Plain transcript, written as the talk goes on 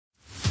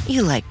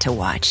You like to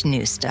watch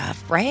new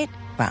stuff, right?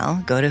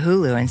 Well, go to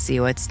Hulu and see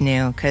what's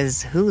new,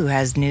 because Hulu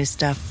has new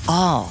stuff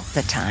all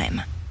the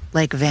time.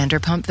 Like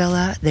Vanderpump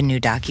Villa, the new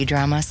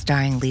docudrama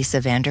starring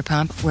Lisa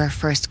Vanderpump, where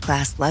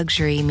first-class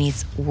luxury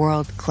meets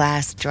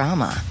world-class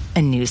drama.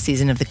 A new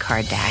season of The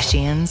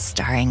Kardashians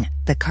starring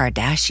The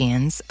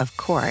Kardashians, of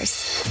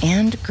course.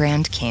 And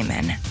Grand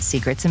Cayman,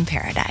 Secrets in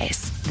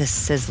Paradise, the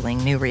sizzling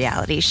new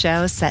reality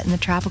show set in the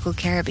tropical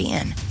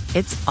Caribbean.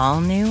 It's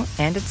all new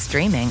and it's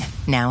streaming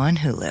now on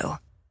Hulu.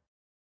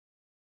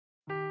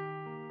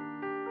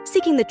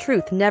 Seeking the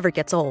truth never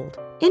gets old.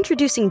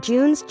 Introducing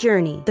June's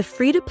Journey, the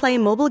free-to-play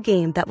mobile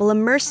game that will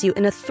immerse you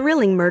in a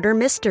thrilling murder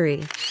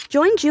mystery.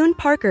 Join June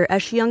Parker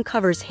as she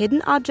uncovers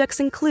hidden objects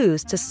and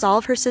clues to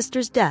solve her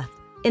sister's death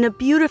in a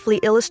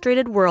beautifully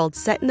illustrated world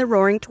set in the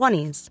Roaring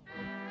 '20s.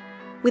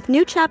 With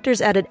new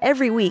chapters added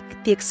every week,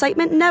 the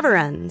excitement never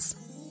ends.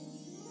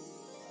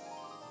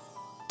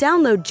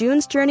 Download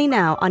June's Journey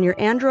now on your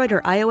Android or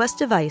iOS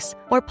device,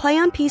 or play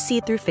on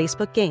PC through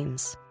Facebook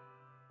Games.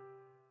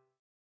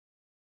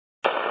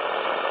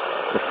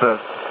 The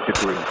first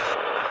degree.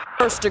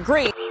 First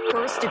degree.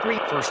 First degree.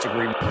 First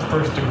degree.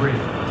 First degree.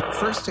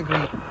 First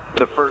degree.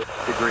 The first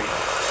degree. You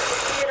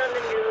see it on the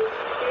news,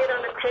 you see it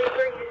on the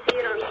paper, you see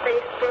it on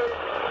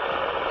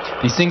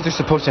Facebook. These things are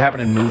supposed to happen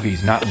in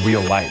movies, not in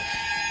real life.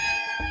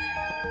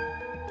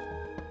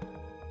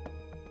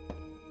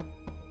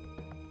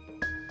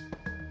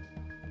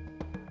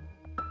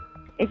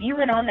 If you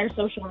went on their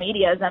social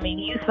medias, I mean,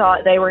 you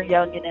thought they were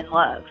young and in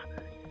love.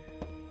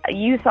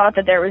 You thought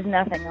that there was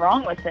nothing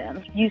wrong with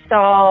them. You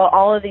saw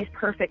all of these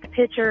perfect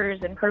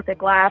pictures and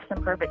perfect laughs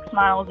and perfect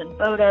smiles and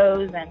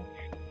photos, and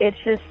it's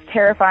just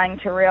terrifying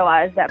to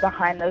realize that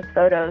behind those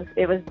photos,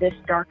 it was this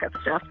dark of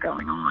stuff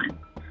going on.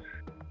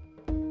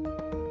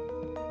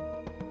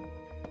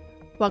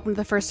 Welcome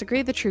to The First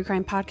Degree, the true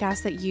crime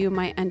podcast that you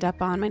might end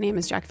up on. My name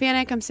is Jack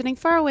Vanek. I'm sitting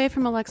far away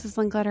from Alexis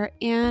Linkletter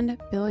and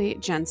Billy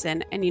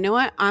Jensen. And you know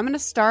what? I'm going to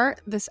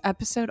start this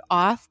episode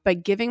off by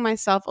giving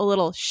myself a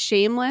little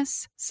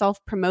shameless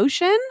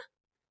self-promotion.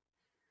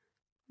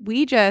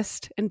 We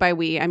just, and by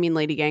we, I mean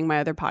Lady Gang, my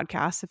other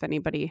podcast, if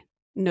anybody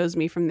knows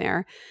me from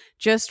there,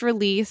 just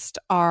released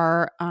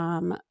our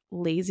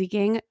Lazy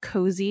Gang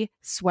Cozy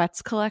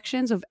Sweats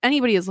collection. So if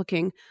anybody is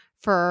looking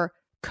for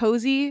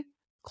cozy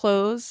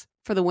clothes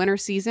for the winter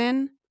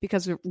season,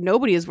 because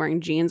nobody is wearing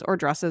jeans or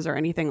dresses or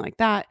anything like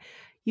that,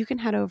 you can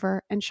head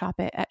over and shop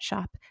it at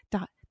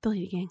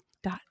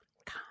shop.theladygang.com.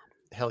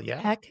 Hell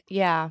yeah. Heck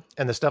yeah.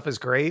 And the stuff is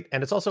great.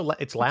 And it's also,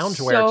 it's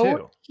loungewear so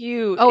too.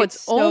 Cute. Oh,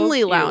 it's so only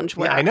cute.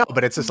 loungewear. Yeah, I know,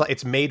 but it's just like,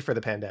 it's made for the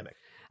pandemic.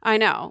 I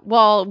know.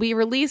 Well, we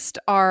released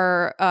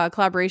our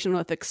collaboration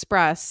with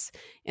Express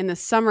in the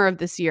summer of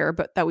this year,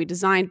 but that we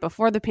designed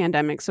before the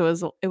pandemic. So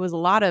it was a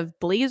lot of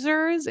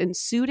blazers and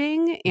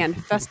suiting and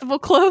festival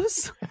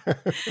clothes.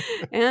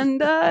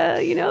 And, the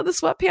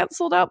sweatpants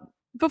sold out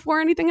before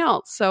anything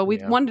else. So we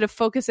wanted to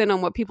focus in on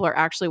what people are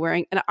actually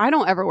wearing. And I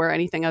don't ever wear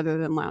anything other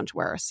than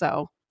loungewear.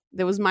 So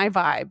that was my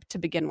vibe to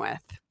begin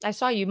with. I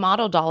saw you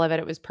modeled all of it.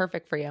 It was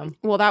perfect for you.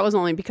 Well, that was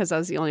only because I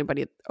was the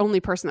only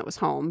person that was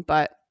home.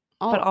 But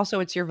also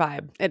it's your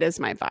vibe. It is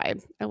my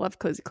vibe. I love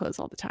cozy clothes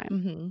all the time.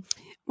 Mm-hmm.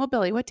 Well,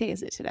 Billy, what day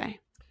is it today?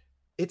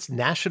 It's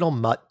National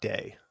Mutt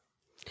Day.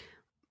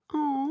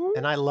 Oh.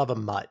 And I love a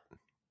mutt.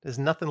 There's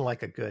nothing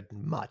like a good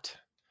mutt.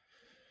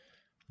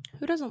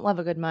 Who doesn't love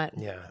a good mutt?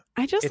 Yeah.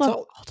 I just love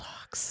all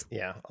dogs.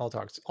 Yeah, all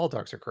dogs. All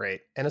dogs are great.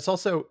 And it's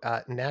also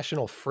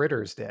National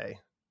Fritters Day.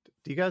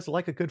 Do you guys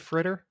like a good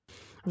fritter?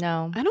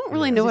 No. I don't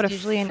really know what a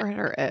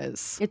fritter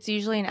is. It's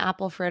usually an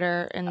apple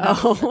fritter, and we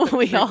all all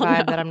vibe know.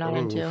 that I'm not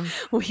into.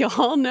 We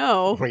all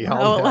know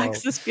how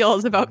Alexis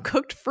feels about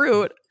cooked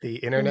fruit. The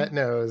internet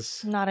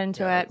knows. Not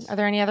into it. Are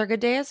there any other good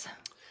days?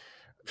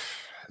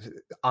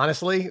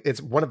 Honestly,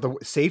 it's one of the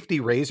Safety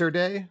Razor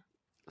Day.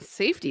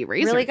 Safety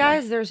Razor Really, Day?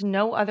 guys? There's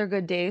no other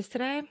good days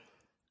today?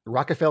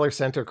 Rockefeller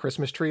Center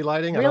Christmas tree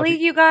lighting. Really,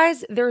 you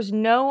guys? There's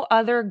no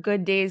other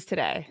good days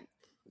today.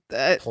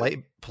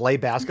 Play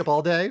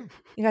basketball day.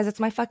 You guys, it's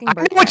my fucking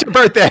birthday. What's your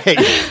birthday?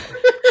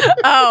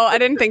 Oh, I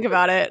didn't think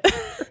about it.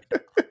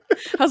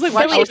 I was like,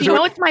 Billy, if you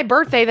know it's my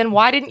birthday, then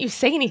why didn't you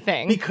say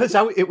anything? Because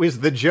it was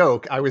the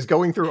joke. I was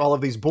going through all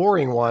of these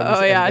boring ones.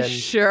 Oh, yeah,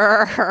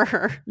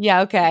 sure.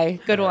 Yeah, okay.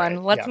 Good all one.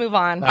 right, Let's move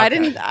on. Okay. I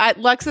didn't think about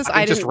it.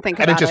 I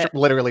didn't just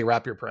literally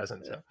wrap your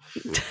present. So.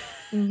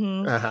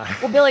 Mm-hmm. Uh-huh.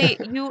 Well, Billy,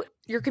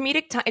 your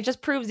comedic time, it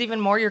just proves even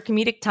more your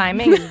comedic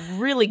timing is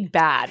really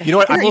bad. You know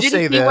what? I will you didn't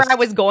say see this. where I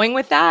was going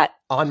with that?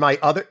 On my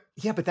other...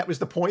 Yeah, but that was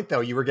the point,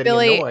 though. You were getting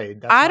Billy,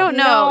 annoyed. I don't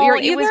know. No,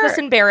 It was just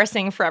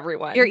embarrassing for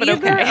everyone. You're but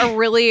either okay. a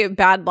really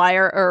bad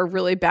liar or a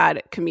really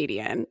bad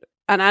comedian.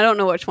 And I don't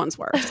know which one's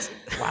worse.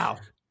 Wow.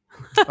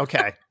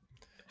 Okay.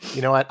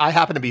 You know what? I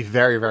happen to be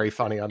very, very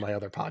funny on my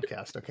other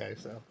podcast. Okay,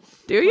 so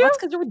do you? Well, that's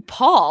because you're with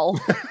Paul.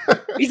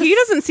 He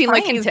doesn't seem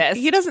like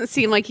scientist. he doesn't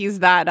seem like he's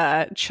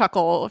that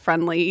chuckle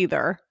friendly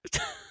either.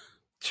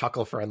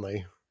 Chuckle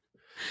friendly.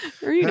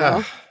 There you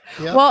go.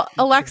 Yeah. Well,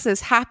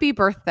 Alexis, happy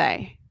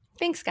birthday.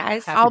 Thanks,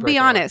 guys. Happy I'll be birthday,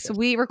 honest. Alexis.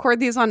 We record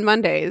these on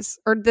Mondays,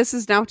 or this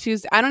is now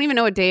Tuesday. I don't even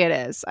know what day it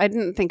is. I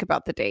didn't think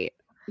about the date,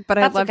 but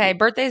That's I love okay.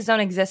 Birthdays don't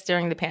exist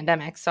during the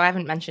pandemic, so I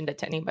haven't mentioned it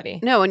to anybody.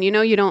 No, and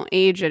you don't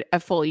age a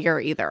full year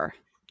either.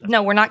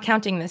 No, we're not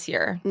counting this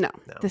year. No.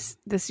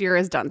 This year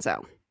is done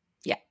so.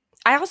 Yeah.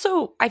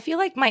 I feel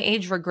like my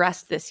age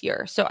regressed this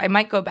year, so I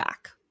might go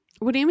back.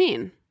 What do you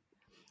mean?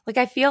 Like,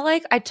 I feel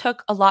like I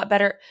took a lot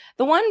better.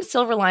 The one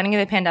silver lining of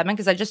the pandemic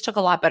is I just took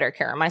a lot better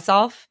care of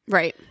myself.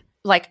 Right.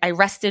 Like, I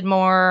rested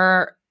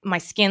more. My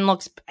skin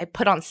I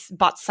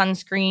bought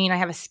sunscreen. I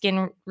have a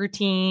skin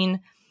routine.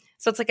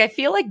 So it's like, I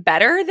feel like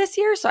better this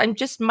year. So I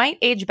just might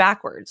age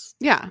backwards.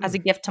 Yeah. As a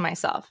gift to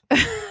myself.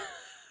 It's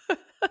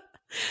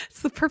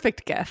the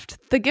perfect gift.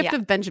 The gift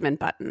of Benjamin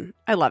Button.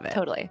 I love it.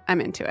 Totally.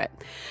 I'm into it.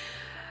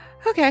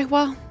 Okay,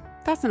 well,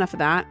 that's enough of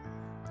that.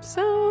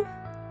 So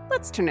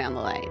let's turn down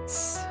the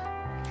lights.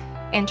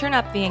 And turn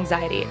up the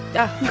anxiety.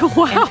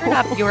 Wow. And turn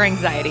up your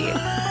anxiety.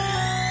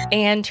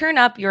 And turn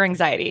up your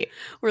anxiety.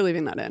 We're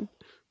leaving that in.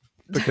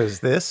 Because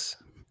this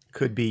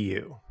could be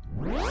you.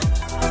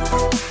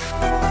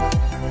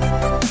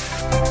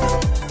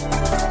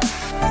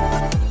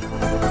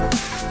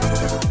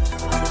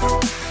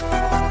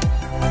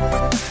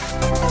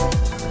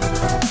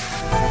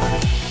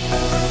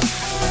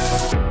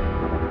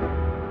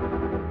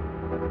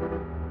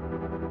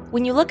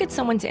 When you look at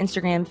someone's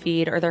Instagram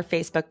feed or their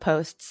Facebook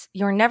posts,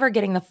 you're never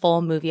getting the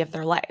full movie of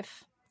their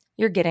life.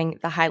 You're getting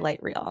the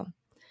highlight reel.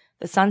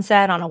 The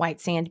sunset on a white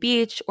sand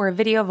beach, or a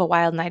video of a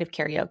wild night of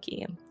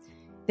karaoke.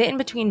 The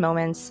in-between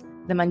moments,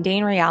 the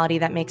mundane reality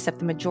that makes up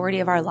the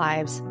majority of our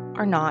lives,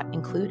 are not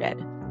included.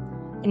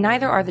 And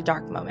neither are the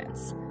dark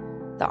moments.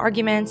 The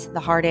arguments, the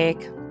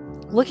heartache.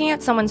 Looking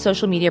at someone's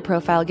social media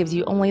profile gives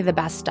you only the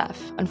best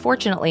stuff.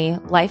 Unfortunately,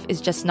 life is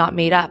just not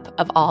made up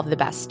of all of the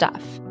best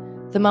stuff.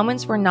 The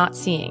moments we're not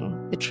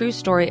seeing, the true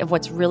story of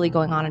what's really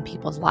going on in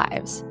people's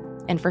lives.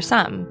 And for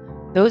some,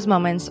 those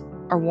moments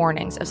are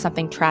warnings of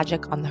something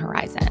tragic on the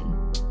horizon.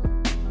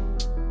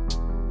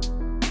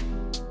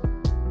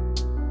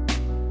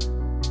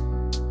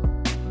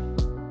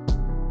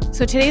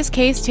 So today's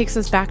case takes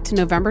us back to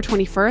November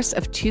 21st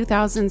of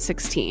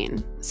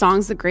 2016.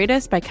 Songs The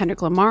Greatest by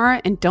Kendrick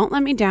Lamar and Don't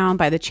Let Me Down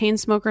by the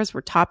Chainsmokers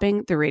were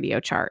topping the radio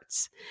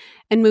charts.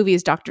 And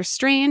movies Doctor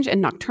Strange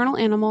and Nocturnal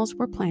Animals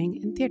were playing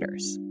in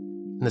theaters.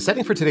 And the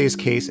setting for today's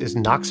case is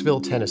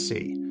Knoxville,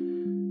 Tennessee,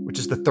 which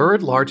is the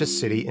third largest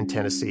city in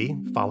Tennessee,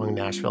 following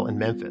Nashville and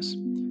Memphis.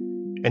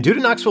 And due to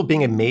Knoxville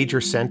being a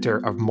major center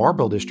of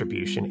marble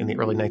distribution in the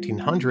early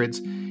 1900s,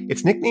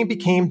 its nickname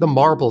became the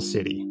Marble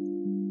City.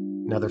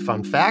 Another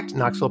fun fact,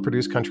 Knoxville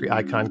produced country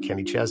icon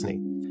Kenny Chesney.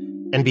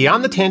 And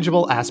beyond the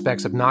tangible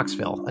aspects of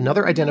Knoxville,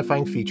 another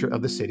identifying feature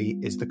of the city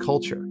is the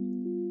culture.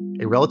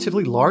 A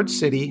relatively large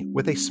city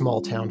with a small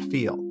town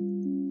feel.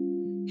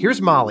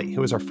 Here's Molly,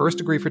 who is our first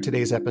degree for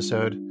today's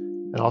episode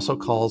and also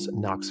calls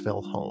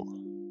Knoxville home.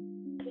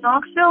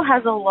 Knoxville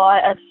has a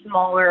lot of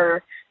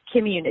smaller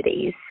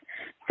communities.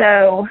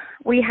 So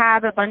we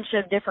have a bunch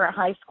of different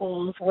high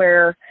schools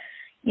where,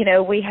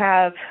 we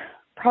have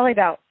probably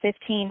about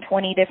 15,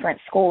 20 different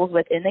schools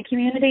within the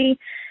community.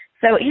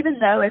 So even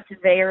though it's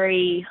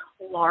very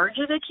large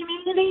of a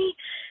community,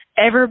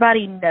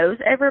 everybody knows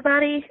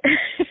everybody,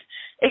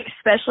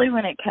 especially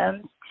when it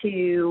comes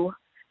to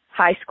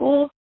high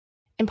school.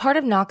 And part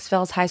of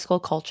Knoxville's high school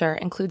culture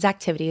includes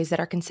activities that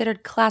are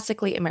considered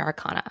classically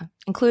Americana,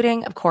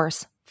 including, of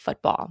course,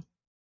 football.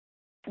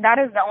 That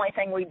is the only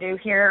thing we do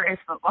here is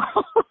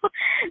football.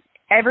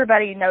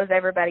 Everybody knows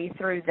everybody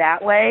through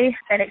that way,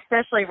 and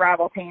especially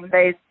rival teams.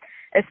 They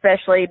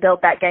especially build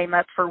that game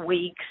up for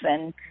weeks,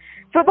 and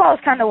football is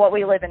kind of what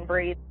we live and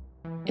breathe.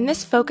 And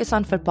this focus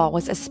on football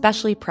was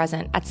especially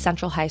present at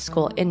Central High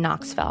School in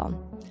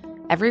Knoxville.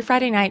 Every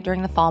Friday night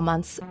during the fall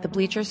months, the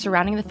bleachers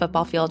surrounding the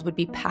football field would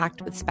be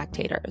packed with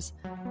spectators.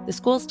 The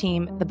school's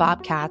team, the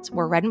Bobcats,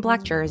 wore red and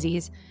black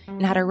jerseys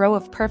and had a row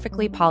of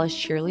perfectly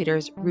polished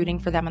cheerleaders rooting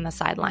for them on the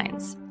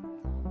sidelines.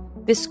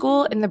 The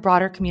school and the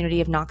broader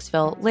community of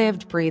Knoxville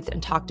lived, breathed,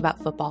 and talked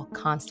about football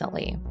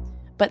constantly.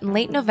 But in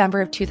late November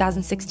of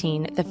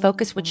 2016, the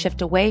focus would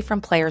shift away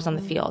from players on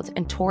the field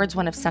and towards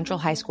one of Central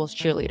High School's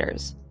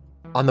cheerleaders.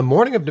 On the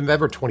morning of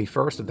November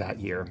 21st of that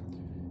year,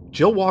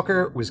 Jill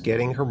Walker was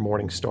getting her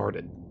morning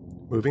started,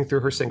 moving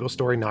through her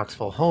single-story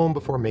Knoxville home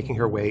before making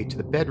her way to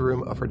the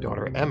bedroom of her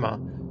daughter Emma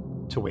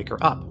to wake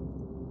her up.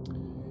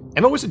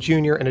 Emma was a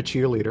junior and a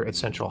cheerleader at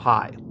Central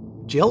High.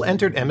 Jill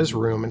entered Emma's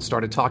room and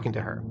started talking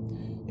to her,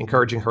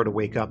 encouraging her to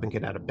wake up and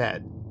get out of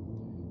bed.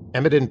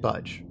 Emma didn't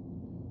budge.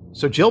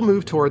 So Jill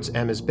moved towards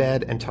Emma's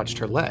bed and touched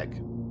her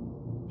leg.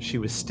 She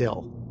was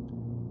still.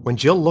 When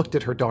Jill looked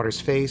at her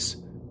daughter's face,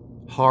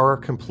 horror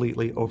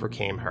completely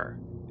overcame her.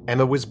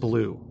 Emma was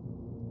blue,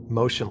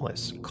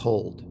 motionless,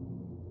 cold.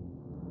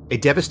 A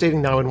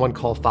devastating 911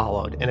 call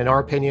followed, and in our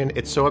opinion,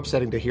 it's so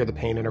upsetting to hear the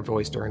pain in her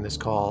voice during this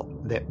call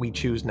that we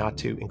choose not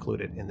to include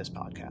it in this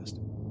podcast.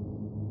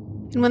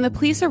 And when the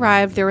police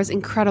arrived, there was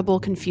incredible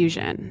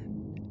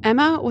confusion.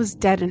 Emma was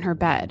dead in her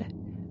bed,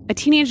 a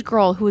teenage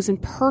girl who was in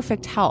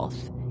perfect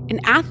health, an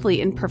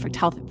athlete in perfect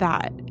health at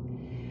that.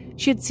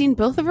 She had seen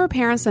both of her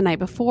parents the night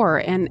before,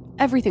 and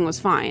everything was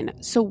fine.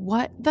 So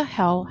what the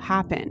hell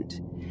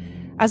happened?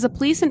 As the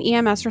police and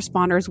EMS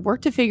responders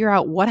worked to figure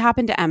out what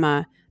happened to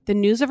Emma, the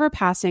news of her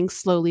passing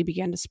slowly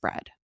began to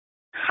spread.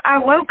 I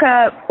woke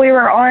up, we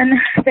were on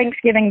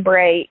Thanksgiving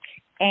break,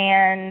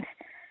 and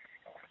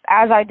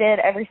as I did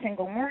every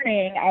single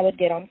morning, I would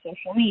get on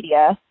social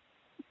media.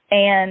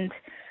 And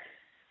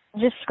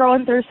just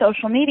scrolling through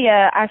social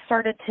media, I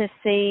started to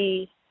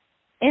see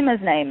Emma's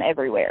name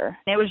everywhere.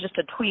 It was just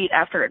a tweet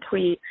after a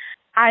tweet.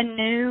 I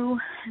knew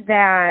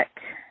that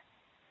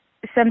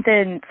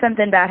something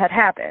bad had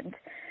happened.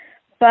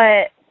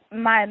 But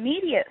my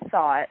immediate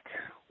thought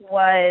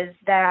was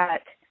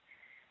that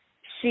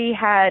she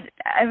had,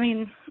 I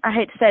mean, I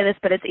hate to say this,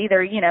 but it's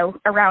either, you know,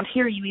 around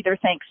here you either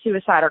think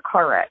suicide or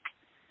car wreck.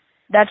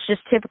 That's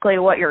just typically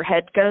what your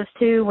head goes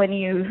to when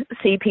you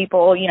see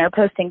people, you know,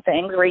 posting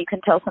things where you can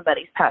tell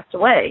somebody's passed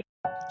away.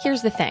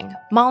 Here's the thing.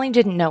 Molly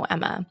didn't know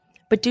Emma,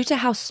 but due to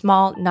how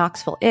small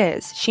Knoxville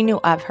is, she knew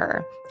of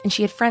her, and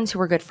she had friends who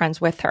were good friends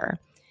with her.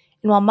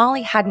 And while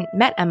Molly hadn't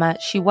met Emma,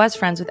 she was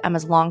friends with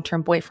Emma's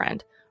long-term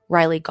boyfriend,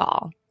 Riley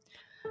Gall.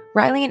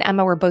 Riley and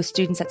Emma were both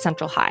students at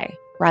Central High.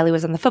 Riley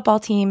was on the football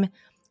team.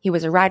 He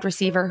was a wide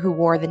receiver who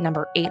wore the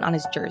number 8 on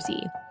his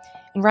jersey.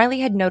 And Riley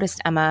had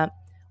noticed Emma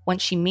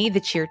once she made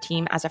the cheer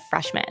team as a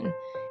freshman.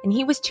 And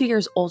he was 2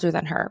 years older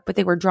than her, but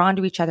they were drawn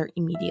to each other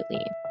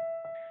immediately.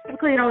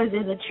 Typically, it always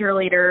is a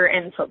cheerleader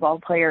and football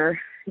player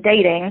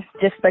dating,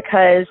 just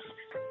because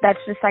that's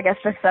just, I guess,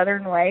 the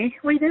Southern way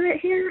we do it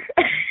here.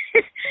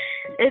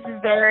 It's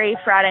very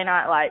Friday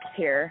Night Lights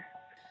here.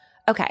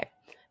 Okay,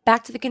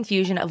 back to the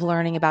confusion of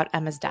learning about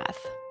Emma's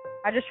death.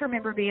 I just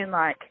remember being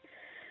like,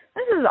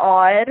 this is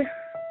odd,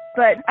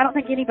 but I don't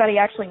think anybody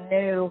actually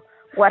knew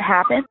what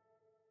happened.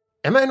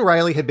 Emma and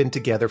Riley had been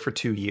together for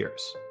 2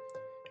 years.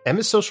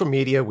 Emma's social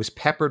media was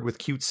peppered with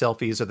cute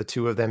selfies of the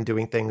two of them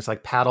doing things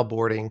like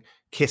paddleboarding,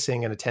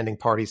 kissing, and attending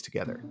parties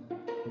together.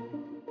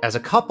 As a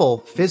couple,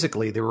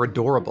 physically, they were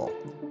adorable.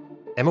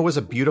 Emma was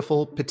a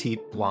beautiful,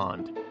 petite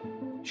blonde.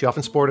 She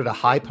often sported a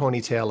high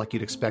ponytail like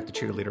you'd expect a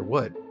cheerleader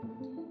would.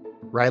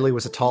 Riley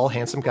was a tall,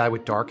 handsome guy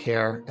with dark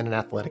hair and an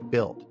athletic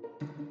build.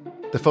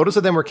 The photos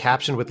of them were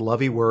captioned with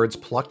lovey words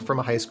plucked from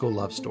a high school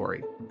love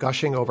story,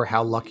 gushing over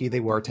how lucky they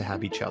were to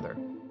have each other.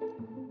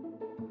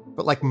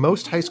 But like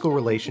most high school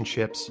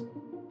relationships,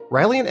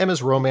 Riley and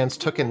Emma's romance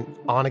took an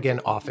on-again,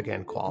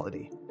 off-again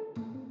quality.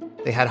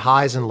 They had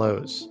highs and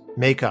lows,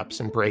 makeups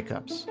and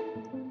breakups.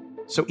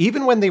 So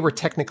even when they were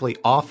technically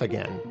off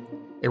again,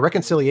 a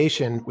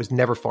reconciliation was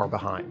never far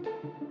behind.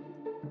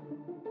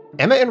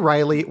 Emma and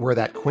Riley were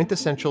that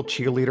quintessential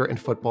cheerleader and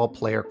football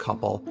player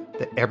couple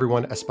that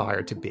everyone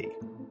aspired to be.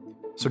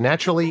 So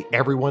naturally,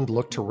 everyone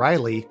looked to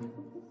Riley,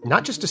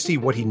 not just to see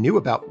what he knew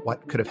about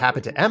what could have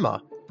happened to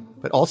Emma,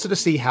 but also to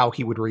see how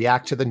he would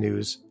react to the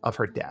news of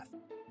her death.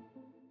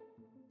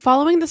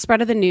 Following the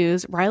spread of the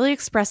news, Riley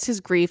expressed his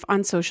grief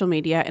on social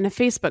media in a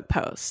Facebook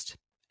post,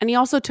 and he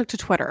also took to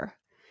Twitter.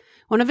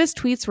 One of his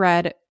tweets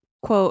read,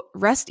 quote,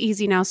 "Rest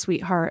easy now,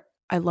 sweetheart.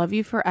 I love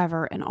you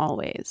forever and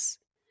always."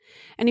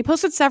 And he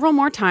posted several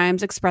more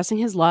times expressing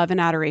his love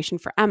and adoration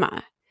for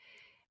Emma.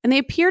 And they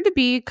appeared to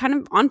be kind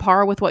of on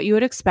par with what you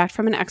would expect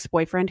from an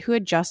ex-boyfriend who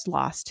had just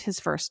lost his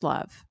first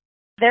love.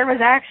 There was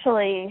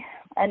actually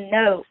a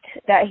note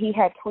that he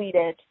had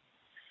tweeted,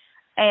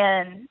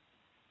 and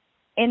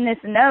in this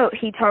note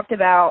he talked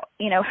about,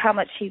 you know, how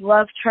much he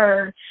loved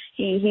her.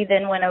 He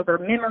then went over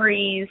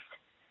memories.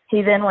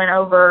 He then went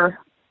over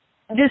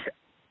just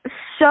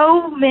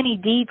so many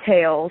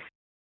details.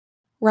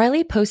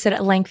 Riley posted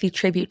a lengthy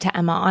tribute to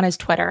Emma on his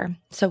Twitter,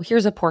 so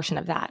here's a portion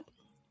of that.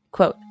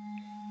 Quote,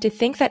 "To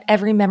think that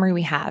every memory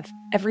we have,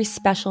 every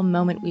special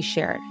moment we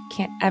shared,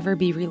 can't ever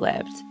be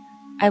relived.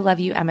 I love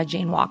you, Emma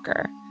Jane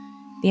Walker.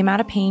 The amount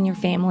of pain your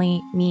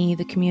family, me,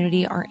 the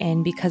community are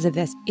in because of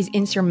this is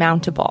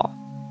insurmountable.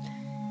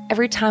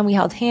 Every time we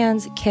held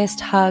hands,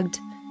 kissed, hugged,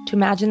 to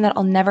imagine that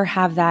I'll never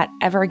have that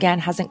ever again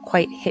hasn't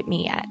quite hit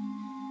me yet.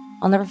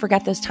 I'll never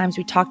forget those times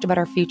we talked about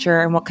our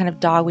future and what kind of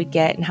dog we'd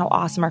get and how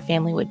awesome our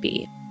family would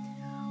be.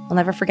 I'll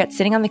never forget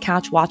sitting on the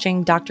couch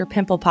watching Dr.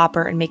 Pimple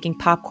Popper and making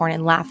popcorn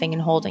and laughing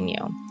and holding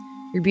you.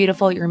 You're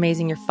beautiful, you're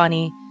amazing, you're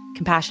funny,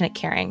 compassionate,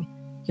 caring.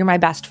 You're my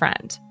best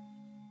friend."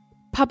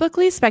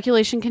 Publicly,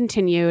 speculation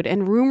continued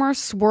and rumors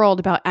swirled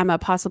about Emma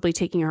possibly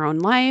taking her own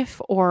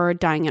life or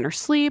dying in her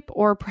sleep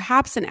or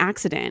perhaps an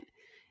accident.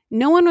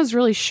 No one was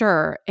really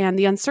sure, and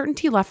the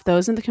uncertainty left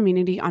those in the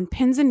community on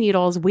pins and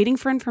needles waiting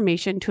for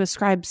information to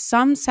ascribe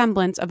some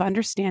semblance of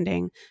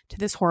understanding to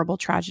this horrible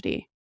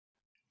tragedy.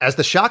 As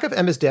the shock of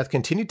Emma's death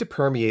continued to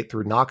permeate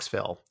through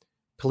Knoxville,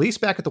 police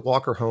back at the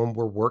Walker home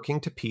were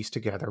working to piece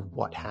together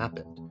what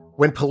happened.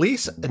 When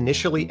police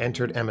initially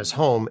entered Emma's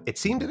home, it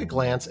seemed at a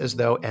glance as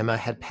though Emma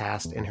had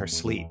passed in her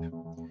sleep.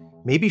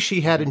 Maybe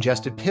she had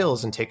ingested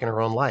pills and taken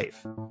her own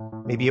life.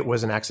 Maybe it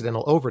was an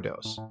accidental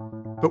overdose.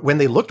 But when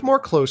they looked more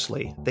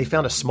closely, they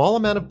found a small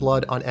amount of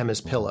blood on Emma's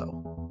pillow.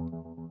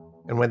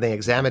 And when they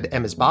examined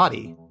Emma's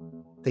body,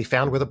 they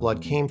found where the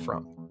blood came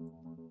from.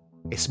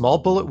 A small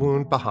bullet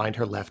wound behind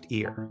her left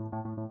ear.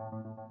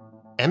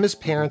 Emma's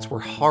parents were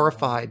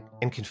horrified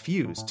and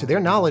confused. To their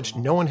knowledge,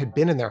 no one had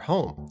been in their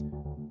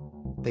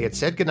home. They had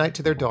said goodnight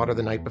to their daughter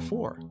the night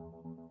before.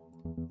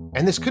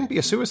 And this couldn't be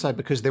a suicide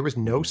because there was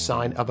no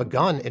sign of a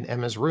gun in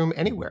Emma's room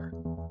anywhere.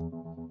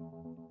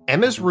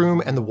 Emma's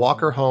room and the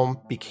Walker home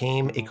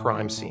became a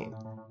crime scene,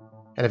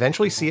 and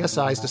eventually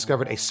CSIs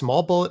discovered a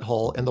small bullet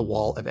hole in the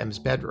wall of Emma's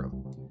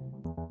bedroom.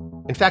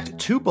 In fact,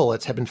 2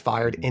 bullets had been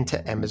fired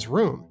into Emma's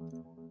room.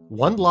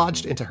 One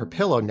lodged into her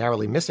pillow,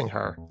 narrowly missing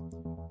her,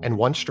 and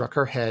one struck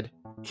her head,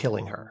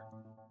 killing her.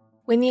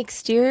 When the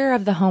exterior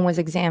of the home was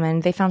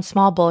examined, they found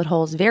small bullet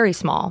holes, very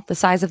small, the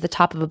size of the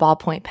top of a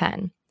ballpoint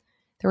pen.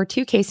 There were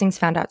 2 casings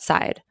found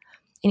outside.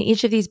 In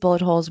each of these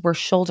bullet holes were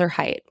shoulder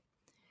height.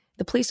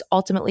 The police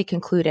ultimately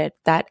concluded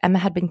that Emma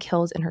had been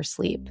killed in her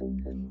sleep.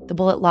 The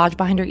bullet lodged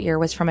behind her ear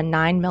was from a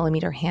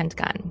 9mm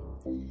handgun.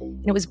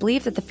 And it was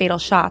believed that the fatal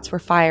shots were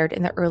fired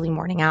in the early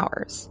morning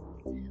hours.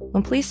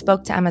 When police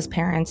spoke to Emma's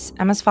parents,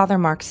 Emma's father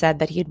Mark said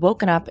that he had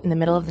woken up in the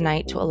middle of the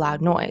night to a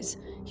loud noise.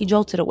 He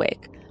jolted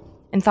awake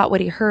and thought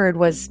what he heard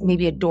was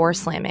maybe a door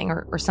slamming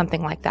or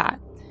something like that.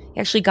 He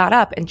actually got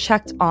up and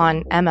checked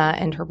on Emma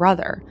and her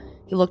brother.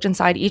 He looked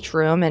inside each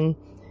room and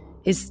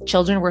his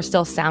children were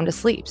still sound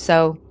asleep,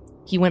 so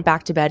he went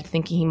back to bed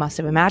thinking he must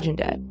have imagined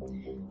it.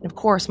 And of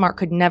course, Mark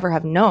could never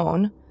have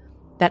known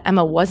that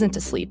Emma wasn't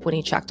asleep when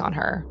he checked on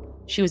her.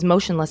 She was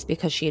motionless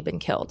because she had been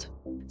killed.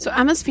 So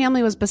Emma's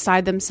family was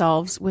beside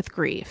themselves with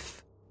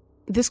grief.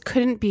 This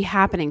couldn't be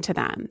happening to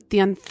them, the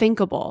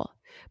unthinkable.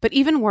 But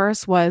even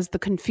worse was the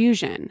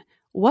confusion.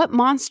 What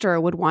monster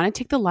would want to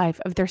take the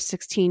life of their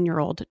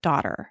 16-year-old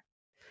daughter?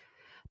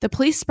 The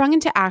police sprung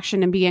into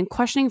action and began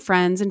questioning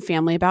friends and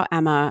family about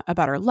Emma,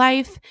 about her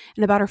life,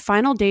 and about her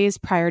final days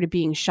prior to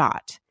being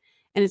shot.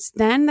 And it's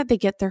then that they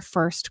get their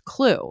first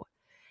clue.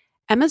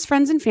 Emma's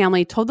friends and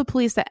family told the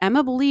police that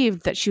Emma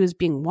believed that she was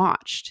being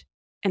watched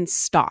and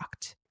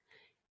stalked.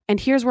 And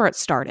here's where it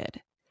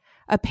started.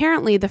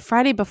 Apparently, the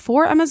Friday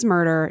before Emma's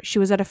murder, she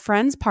was at a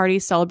friend's party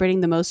celebrating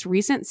the most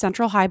recent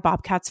Central High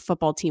Bobcats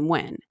football team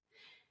win.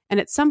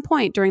 And at some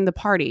point during the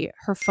party,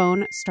 her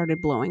phone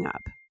started blowing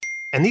up.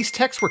 And these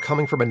texts were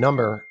coming from a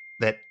number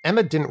that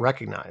Emma didn't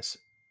recognize,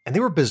 and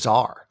they were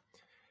bizarre.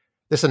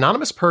 This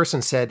anonymous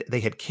person said they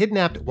had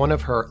kidnapped one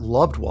of her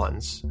loved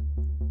ones,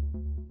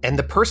 and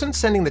the person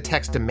sending the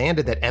text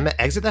demanded that Emma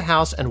exit the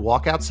house and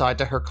walk outside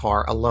to her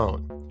car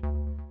alone.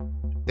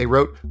 They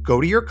wrote,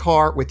 "Go to your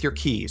car with your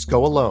keys.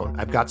 Go alone.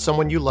 I've got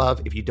someone you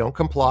love. If you don't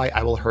comply,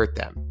 I will hurt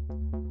them."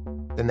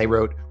 Then they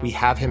wrote, "We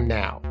have him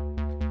now."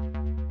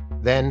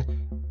 Then,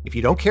 "If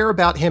you don't care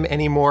about him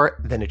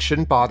anymore, then it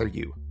shouldn't bother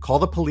you. Call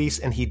the police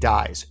and he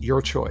dies.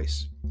 Your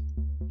choice.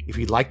 If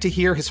you'd like to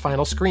hear his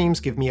final screams,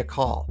 give me a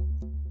call.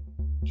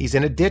 He's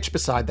in a ditch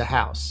beside the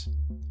house.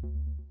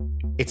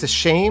 It's a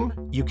shame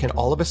you can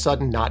all of a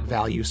sudden not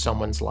value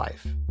someone's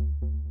life."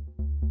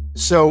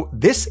 So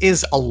this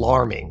is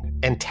alarming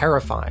and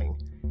terrifying,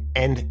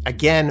 and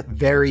again,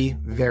 very,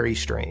 very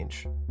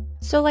strange.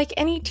 So like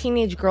any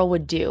teenage girl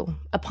would do,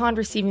 upon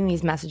receiving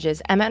these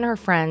messages, Emma and her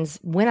friends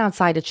went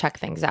outside to check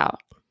things out.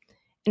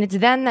 And it's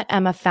then that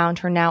Emma found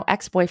her now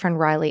ex-boyfriend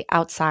Riley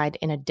outside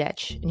in a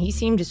ditch, and he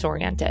seemed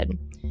disoriented.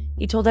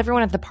 He told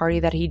everyone at the party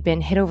that he'd been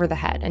hit over the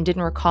head and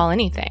didn't recall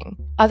anything.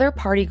 Other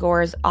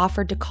partygoers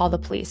offered to call the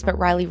police, but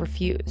Riley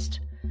refused.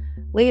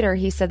 Later,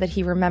 he said that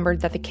he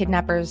remembered that the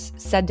kidnappers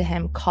said to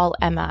him, "Call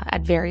Emma,"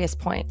 at various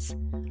points.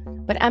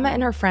 But Emma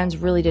and her friends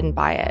really didn't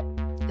buy it,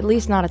 at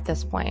least not at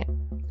this point.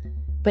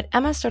 But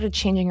Emma started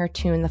changing her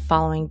tune the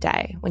following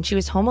day when she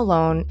was home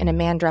alone and a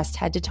man dressed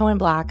head to toe in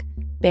black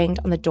banged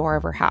on the door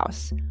of her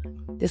house.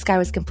 This guy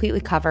was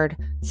completely covered,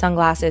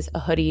 sunglasses, a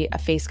hoodie, a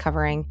face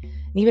covering,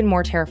 and even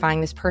more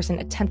terrifying, this person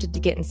attempted to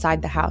get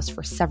inside the house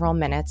for several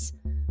minutes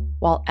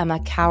while Emma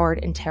cowered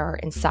in terror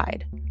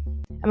inside.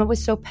 Emma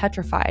was so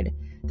petrified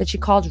that she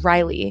called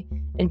Riley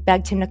and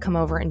begged him to come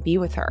over and be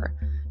with her.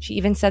 She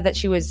even said that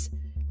she was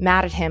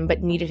mad at him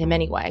but needed him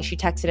anyway. She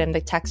texted him. The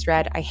text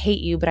read, "I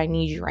hate you, but I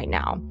need you right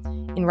now."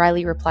 And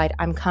Riley replied,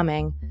 "I'm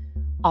coming.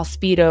 I'll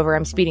speed over.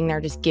 I'm speeding there.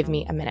 Just give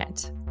me a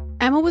minute."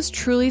 Emma was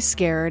truly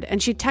scared,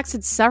 and she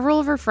texted several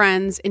of her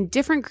friends in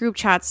different group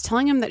chats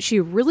telling them that she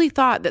really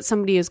thought that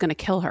somebody was going to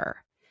kill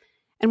her.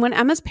 And when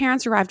Emma's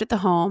parents arrived at the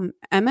home,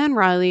 Emma and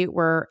Riley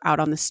were out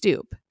on the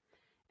stoop.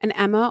 And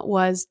Emma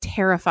was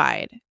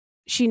terrified.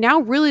 She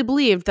now really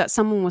believed that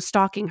someone was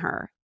stalking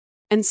her,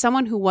 and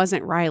someone who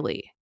wasn't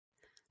Riley.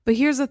 But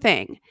here's the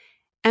thing.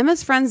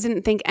 Emma's friends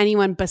didn't think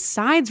anyone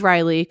besides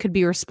Riley could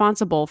be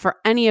responsible for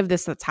any of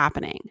this that's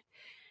happening.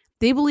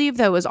 They believed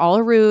that it was all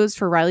a ruse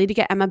for Riley to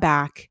get Emma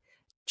back,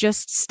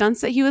 just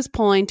stunts that he was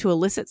pulling to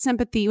elicit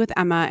sympathy with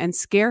Emma and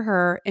scare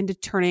her into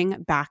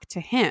turning back to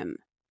him.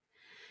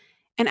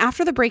 And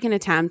after the break-in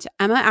attempt,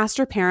 Emma asked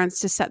her parents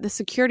to set the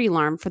security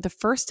alarm for the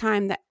first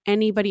time that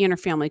anybody in her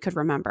family could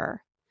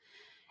remember.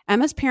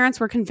 Emma's parents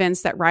were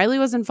convinced that Riley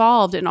was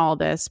involved in all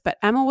this, but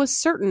Emma was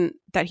certain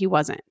that he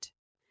wasn't.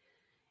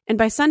 And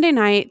by Sunday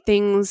night,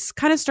 things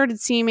kind of started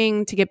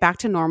seeming to get back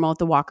to normal at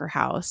the Walker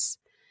house.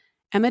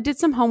 Emma did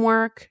some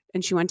homework,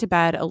 and she went to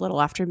bed a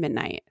little after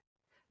midnight.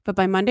 But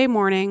by Monday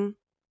morning,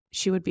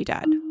 she would be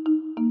dead.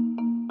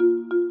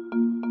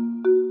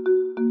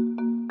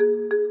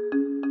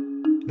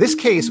 This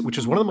case, which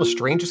was one of the most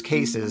strangest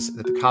cases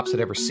that the cops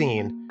had ever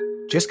seen,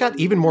 just got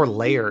even more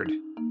layered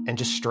and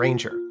just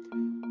stranger.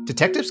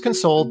 Detectives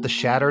consoled the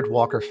shattered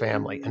Walker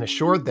family and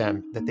assured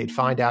them that they'd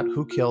find out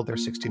who killed their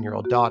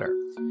 16-year-old daughter.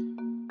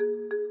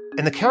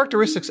 And the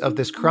characteristics of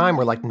this crime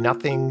were like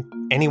nothing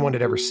anyone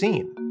had ever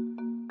seen.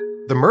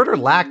 The murder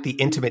lacked the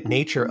intimate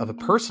nature of a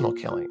personal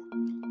killing,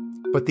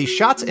 but these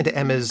shots into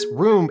Emma's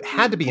room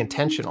had to be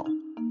intentional,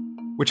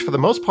 which for the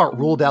most part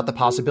ruled out the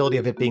possibility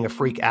of it being a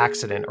freak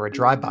accident or a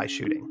drive-by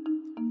shooting.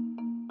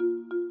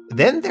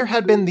 Then there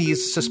had been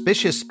these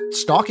suspicious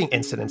stalking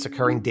incidents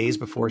occurring days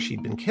before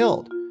she'd been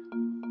killed,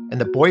 and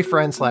the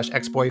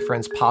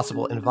boyfriend/ex-boyfriend's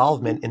possible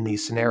involvement in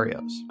these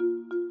scenarios.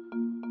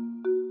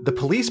 The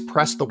police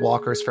pressed the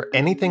Walkers for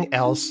anything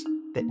else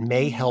that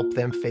may help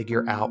them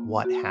figure out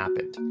what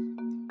happened.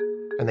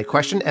 And they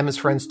questioned Emma's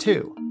friends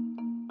too,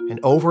 and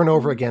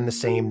over again the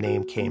same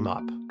name came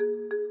up: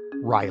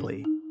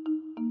 Riley.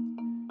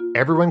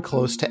 Everyone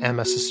close to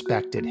Emma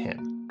suspected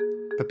him.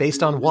 But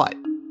based on what?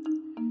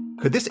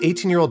 Could this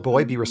 18-year-old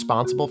boy be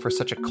responsible for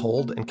such a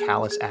cold and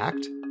callous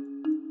act?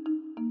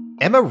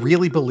 Emma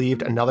really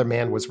believed another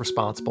man was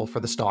responsible for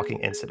the stalking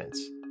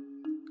incidents.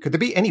 Could there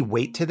be any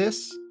weight to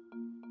this?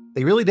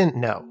 They really didn't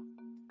know.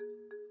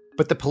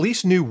 But the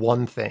police knew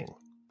one thing.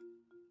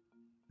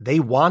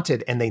 They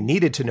wanted and they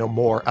needed to know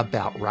more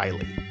about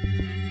Riley.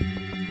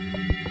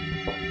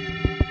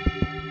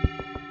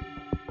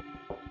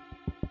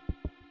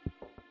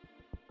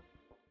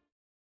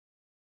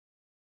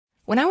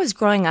 When I was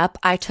growing up,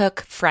 I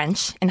took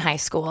French in high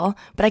school,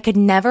 but I could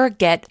never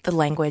get the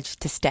language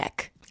to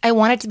stick. I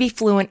wanted to be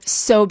fluent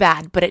so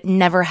bad, but it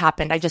never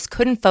happened. I just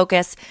couldn't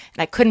focus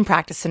and I couldn't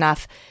practice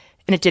enough,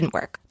 and it didn't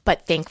work.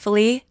 But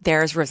thankfully,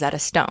 there's Rosetta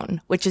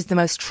Stone, which is the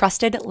most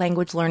trusted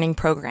language learning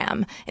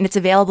program, and it's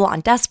available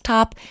on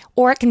desktop,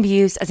 or it can be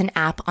used as an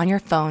app on your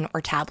phone or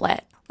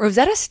tablet.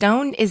 Rosetta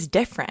Stone is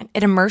different.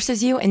 It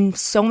immerses you in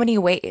so many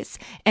ways.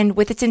 And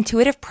with its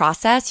intuitive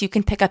process, you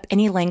can pick up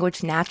any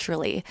language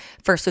naturally.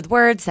 First with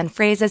words, then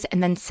phrases,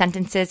 and then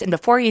sentences. And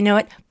before you know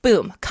it,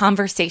 boom,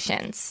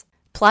 conversations.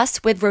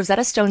 Plus, with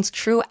Rosetta Stone's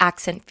True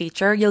Accent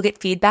feature, you'll get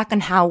feedback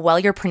on how well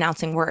you're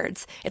pronouncing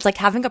words. It's like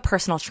having a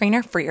personal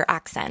trainer for your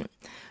accent.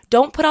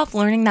 Don't put off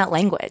learning that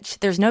language.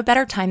 There's no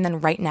better time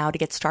than right now to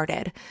get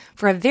started.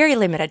 For a very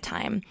limited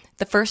time,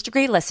 the First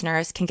Degree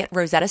listeners can get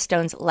Rosetta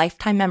Stone's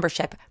lifetime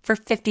membership for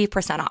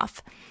 50%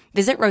 off.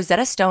 Visit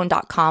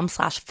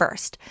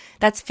rosettastone.com/first.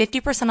 That's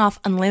 50% off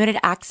unlimited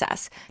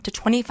access to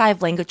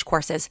 25 language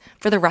courses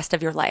for the rest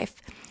of your life.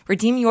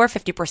 Redeem your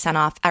 50%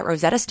 off at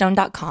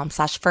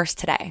rosettastone.com/first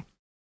today.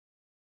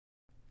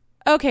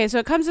 Okay, so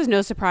it comes as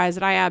no surprise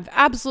that I have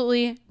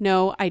absolutely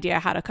no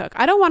idea how to cook.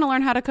 I don't want to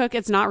learn how to cook.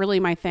 It's not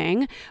really my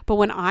thing. But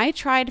when I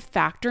tried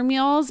Factor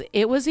meals,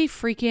 it was a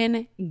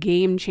freaking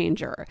game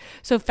changer.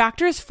 So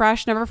Factor's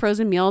fresh, never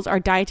frozen meals are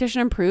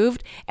dietitian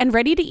approved and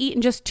ready to eat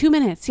in just 2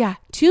 minutes. Yeah,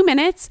 2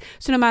 minutes.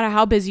 So no matter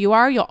how busy you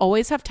are, you'll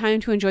always have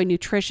time to enjoy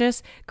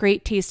nutritious,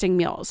 great tasting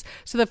meals.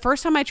 So the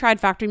first time I tried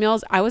Factor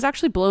meals, I was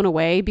actually blown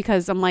away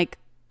because I'm like,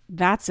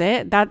 that's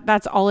it.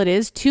 That's all it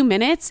is. 2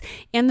 minutes.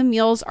 And the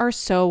meals are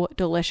so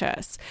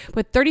delicious.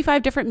 With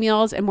 35 different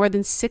meals and more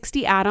than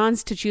 60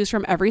 add-ons to choose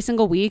from every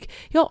single week,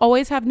 you'll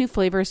always have new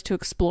flavors to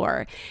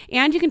explore.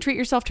 And you can treat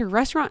yourself to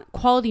restaurant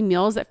quality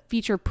meals that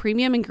feature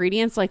premium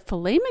ingredients like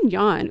filet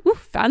mignon, ooh,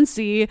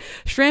 fancy,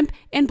 shrimp,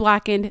 and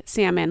blackened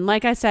salmon.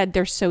 Like I said,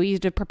 they're so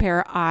easy to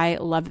prepare. I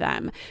love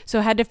them.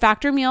 So head to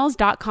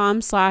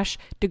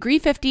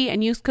factormeals.com/degree50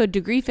 and use code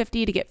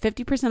degree50 to get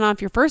 50%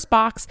 off your first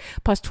box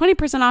plus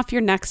 20% off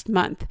your next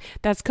month.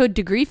 That's code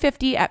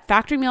degree50 at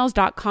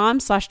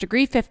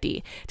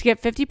factormeals.com/degree50 to get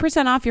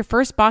 50% off your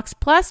first box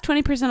plus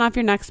 20% off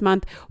your next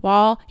month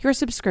while your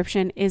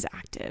subscription is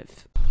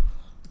active.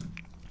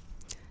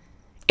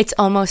 It's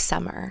almost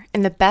summer,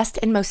 and the best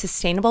and most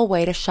sustainable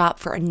way to shop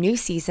for a new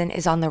season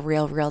is on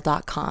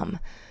therealreal.com.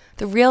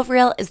 The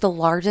RealReal is the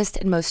largest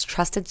and most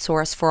trusted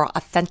source for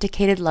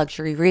authenticated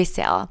luxury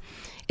resale.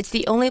 It's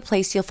the only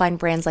place you'll find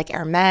brands like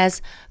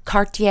Hermes,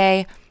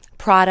 Cartier,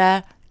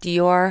 Prada,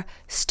 Dior,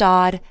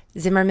 Staud,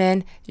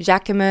 Zimmermann,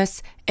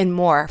 Jacquemus, and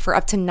more for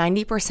up to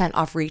 90%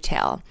 off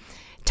retail.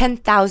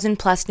 10,000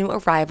 plus new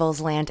arrivals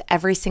land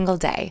every single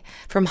day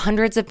from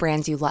hundreds of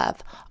brands you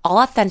love, all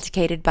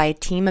authenticated by a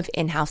team of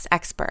in-house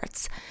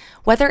experts.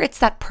 Whether it's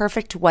that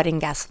perfect wedding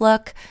guest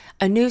look,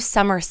 a new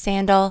summer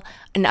sandal,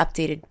 an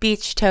updated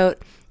beach tote,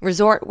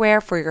 resort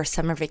wear for your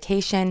summer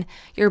vacation,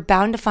 you're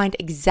bound to find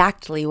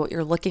exactly what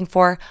you're looking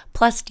for,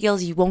 plus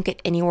deals you won't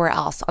get anywhere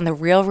else on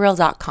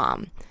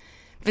therealreal.com.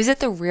 Visit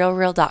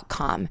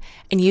therealreal.com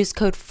and use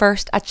code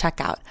FIRST at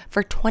checkout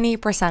for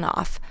 20%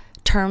 off.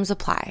 Terms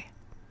apply.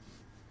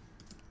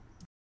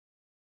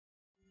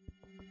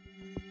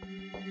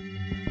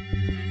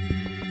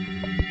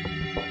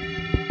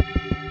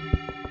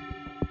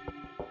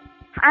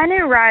 I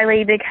knew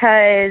Riley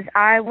because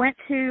I went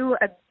to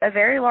a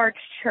very large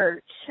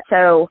church.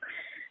 So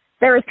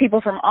there was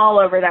people from all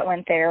over that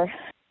went there.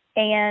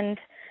 And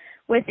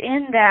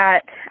within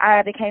that,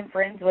 I became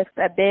friends with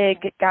a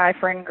big guy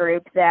friend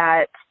group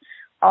that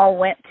all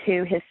went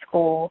to his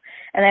school,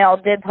 and they all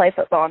did play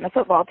football on the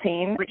football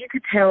team. But you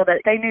could tell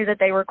that they knew that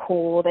they were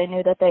cool. They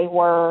knew that they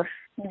were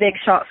big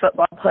shot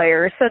football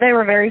players, so they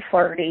were very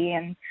flirty,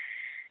 and,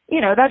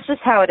 that's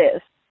just how it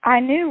is. I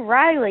knew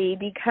Riley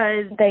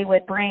because they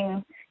would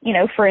bring,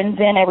 friends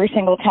in every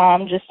single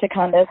time just to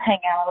kind of hang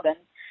out and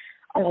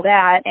all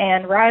that,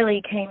 and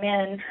Riley came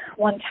in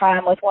one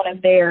time with one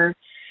of their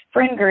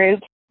friend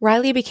groups.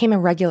 Riley became a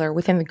regular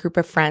within the group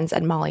of friends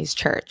at Molly's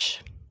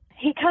church.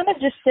 He kind of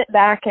just sit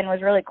back and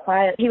was really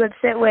quiet. He would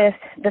sit with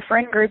the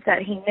friend group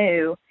that he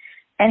knew,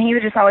 and he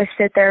would just always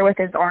sit there with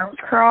his arms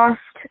crossed,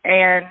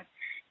 and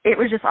it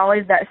was just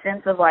always that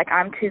sense of like,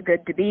 I'm too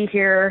good to be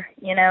here,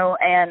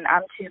 and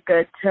I'm too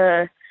good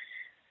to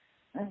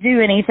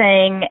do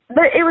anything.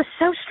 But it was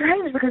so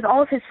strange because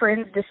all of his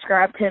friends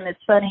described him as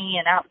funny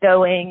and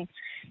outgoing,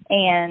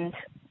 and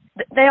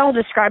they all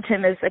described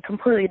him as a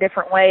completely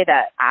different way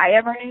that I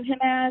ever knew him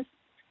as.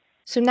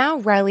 So now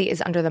Riley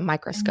is under the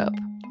microscope.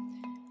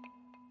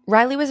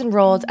 Riley was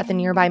enrolled at the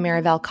nearby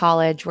Maryvale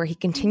College, where he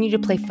continued to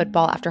play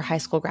football after high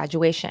school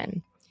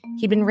graduation.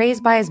 He'd been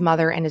raised by his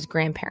mother and his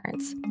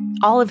grandparents,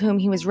 all of whom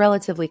he was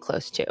relatively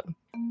close to.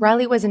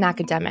 Riley was an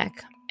academic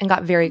and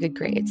got very good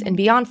grades. And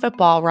beyond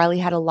football, Riley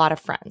had a lot of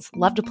friends,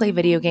 loved to play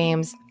video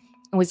games,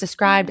 and was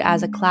described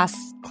as a class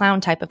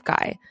clown type of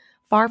guy,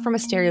 far from a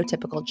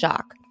stereotypical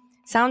jock.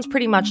 Sounds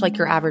pretty much like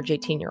your average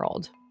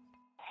 18-year-old.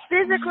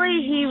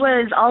 Physically, he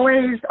was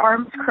always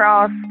arms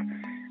crossed,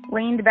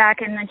 leaned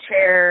back in the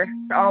chair,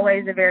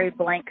 always a very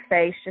blank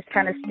face, just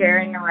kind of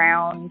staring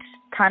around,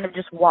 kind of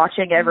just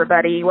watching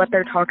everybody, what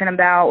they're talking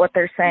about, what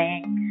they're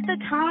saying. At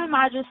the time,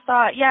 I just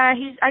thought,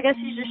 I guess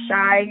he's just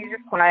shy, he's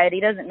just quiet, he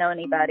doesn't know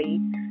anybody.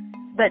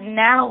 But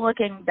now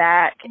looking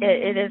back,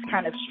 it is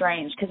kind of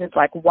strange because it's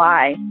like,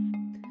 why?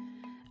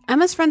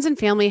 Emma's friends and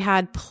family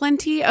had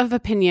plenty of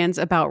opinions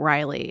about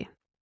Riley,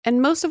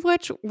 and most of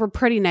which were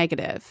pretty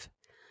negative.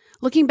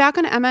 Looking back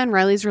on Emma and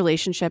Riley's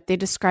relationship, they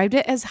described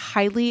it as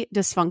highly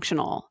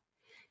dysfunctional.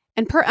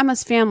 And per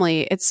Emma's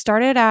family, it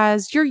started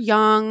as your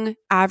young,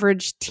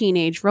 average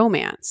teenage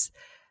romance.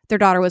 Their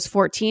daughter was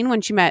 14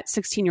 when she met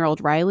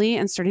 16-year-old Riley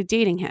and started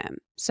dating him.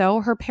 So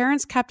her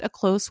parents kept a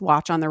close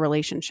watch on their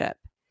relationship.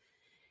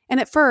 And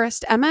at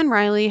first, Emma and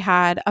Riley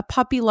had a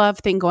puppy love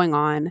thing going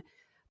on.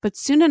 But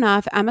soon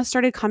enough, Emma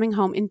started coming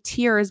home in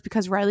tears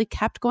because Riley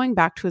kept going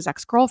back to his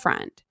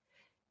ex-girlfriend.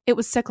 It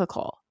was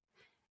cyclical.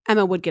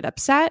 Emma would get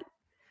upset,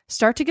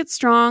 start to get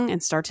strong,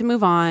 and start to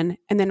move on,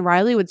 and then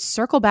Riley would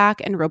circle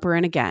back and rope her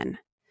in again.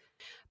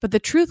 But the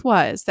truth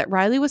was that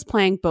Riley was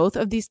playing both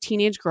of these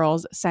teenage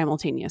girls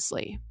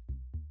simultaneously.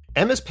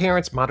 Emma's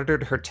parents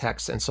monitored her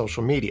texts and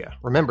social media.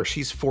 Remember,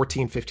 she's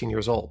 14, 15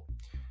 years old.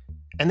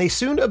 And they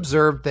soon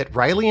observed that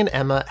Riley and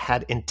Emma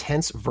had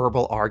intense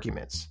verbal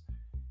arguments.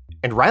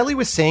 And Riley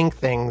was saying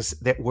things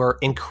that were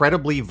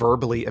incredibly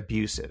verbally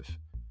abusive.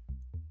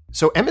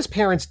 So Emma's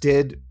parents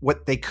did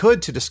what they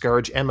could to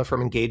discourage Emma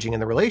from engaging in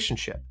the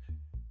relationship.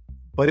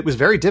 But it was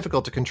very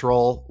difficult to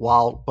control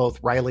while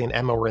both Riley and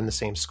Emma were in the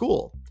same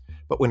school.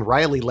 But when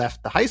Riley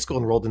left the high school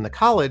and enrolled in the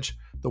college,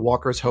 the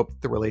Walkers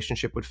hoped the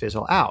relationship would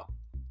fizzle out.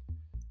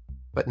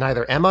 But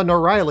neither Emma nor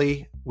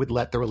Riley would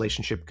let the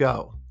relationship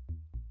go.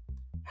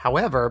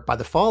 However, by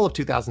the fall of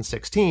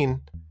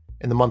 2016,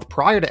 in the month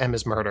prior to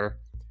Emma's murder,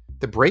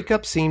 the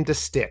breakup seemed to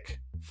stick,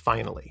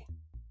 finally.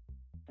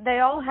 They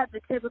all had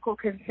the typical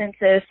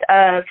consensus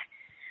of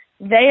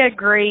they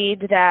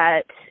agreed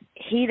that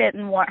he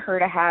didn't want her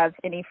to have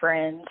any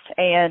friends,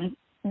 and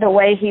the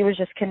way he was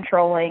just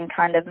controlling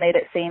kind of made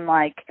it seem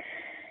like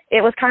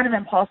it was kind of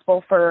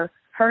impossible for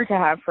her to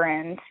have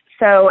friends.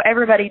 So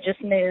everybody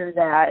just knew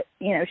that,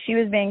 she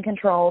was being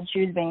controlled,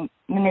 she was being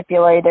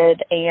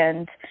manipulated,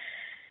 and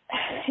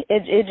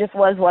it just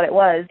was what it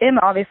was. Emma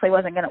obviously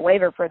wasn't going to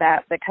waver for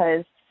that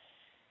because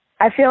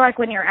I feel like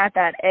when you're at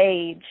that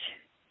age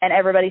and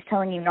everybody's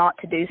telling you not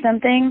to do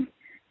something,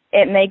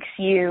 it makes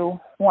you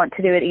want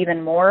to do it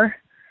even more.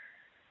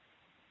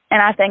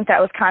 And I think that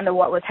was kind of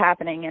what was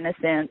happening in a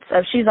sense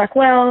of she's like,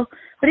 well,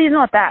 but he's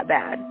not that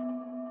bad.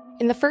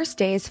 In the first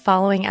days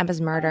following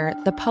Emma's murder,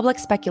 the public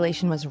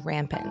speculation was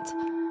rampant.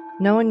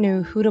 No one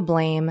knew who to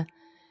blame,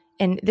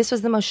 and this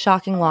was the most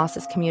shocking loss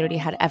this community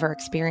had ever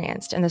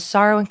experienced, and the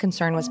sorrow and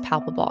concern was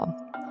palpable.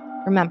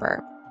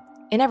 Remember,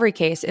 in every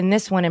case, in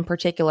this one in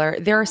particular,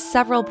 there are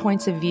several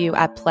points of view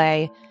at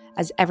play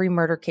as every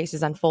murder case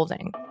is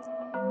unfolding.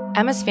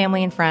 Emma's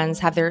family and friends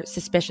have their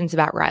suspicions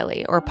about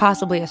Riley, or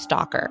possibly a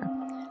stalker.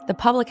 The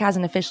public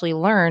hasn't officially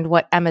learned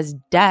what Emma's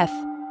death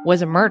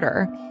was a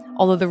murder,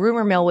 although the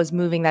rumor mill was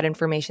moving that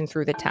information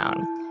through the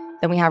town.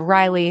 Then we have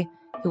Riley,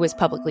 who was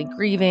publicly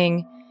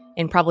grieving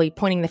and probably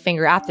pointing the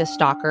finger at this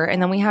stalker,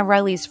 and then we have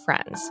Riley's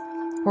friends,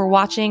 who are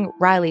watching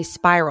Riley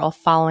spiral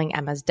following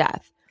Emma's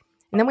death.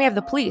 And then we have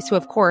the police, who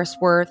of course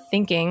were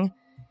thinking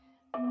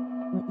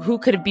who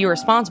could be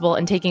responsible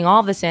and taking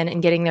all of this in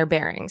and getting their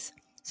bearings.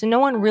 So no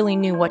one really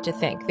knew what to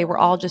think. They were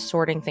all just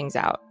sorting things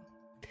out.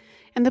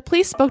 And the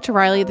police spoke to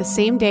Riley the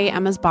same day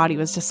Emma's body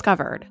was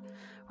discovered.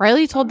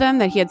 Riley told them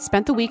that he had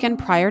spent the weekend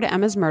prior to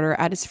Emma's murder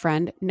at his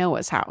friend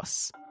Noah's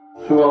house.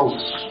 Who else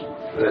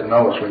at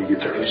Noah's when you get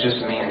there? It was just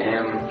me and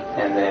him,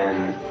 and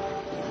then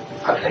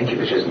I think it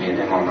was just me and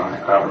him all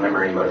night. I don't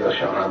remember anybody else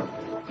showing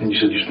up. And you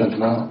said you spent the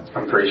night?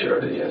 I'm pretty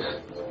sure I did, yes.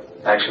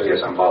 Actually,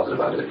 yes, I'm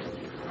positive I did.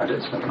 I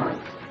did spend the night.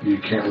 You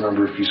can't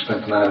remember if you spent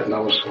the night at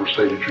Noah's or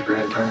stayed at your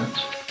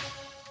grandparents'?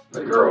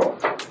 The girl,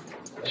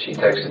 she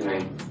texted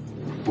me.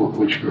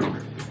 Which girl?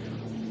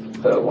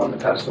 The one that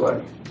passed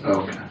away.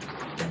 Oh, okay.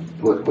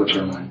 What's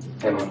her name?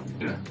 Emma.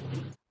 Yeah.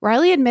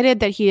 Riley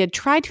admitted that he had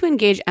tried to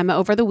engage Emma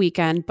over the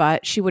weekend,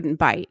 but she wouldn't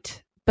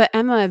bite. But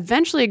Emma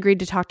eventually agreed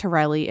to talk to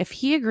Riley if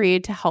he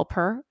agreed to help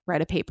her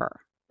write a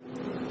paper.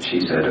 She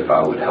said if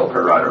I would help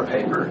her write her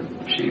paper,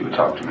 she would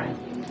talk to me.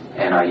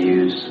 And I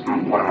used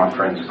one of my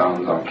friend's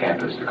phones on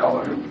campus to call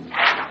her.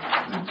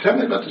 Tell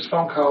me about this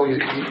phone call you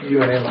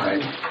and Emma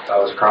had. I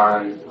was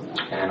crying,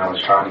 and I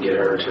was trying to get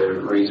her to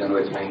reason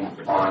with me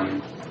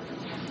on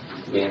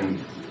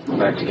being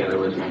back together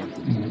with me.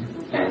 Mm-hmm.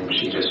 And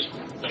she just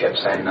kept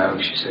saying no.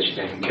 She said she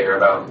didn't care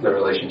about the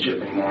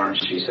relationship anymore.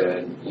 She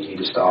said, you need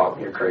to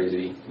stop, you're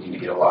crazy, you need to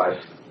get a life.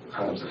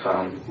 Hung up the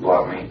phone,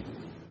 blocked me.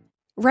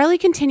 Riley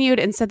continued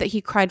and said that he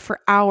cried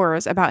for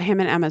hours about him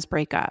and Emma's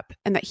breakup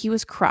and that he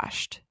was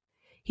crushed.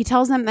 He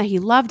tells them that he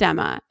loved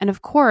Emma, and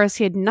of course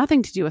he had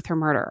nothing to do with her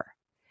murder.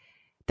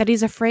 That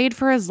he's afraid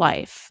for his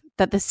life,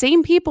 that the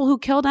same people who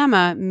killed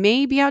Emma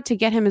may be out to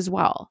get him as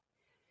well.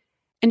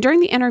 And during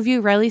the interview,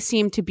 Riley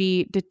seemed to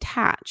be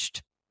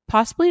detached,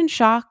 possibly in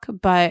shock,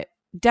 but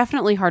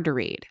definitely hard to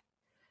read.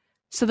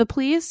 So the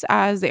police,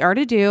 as they are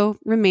to do,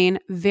 remain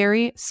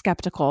very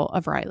skeptical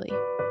of Riley.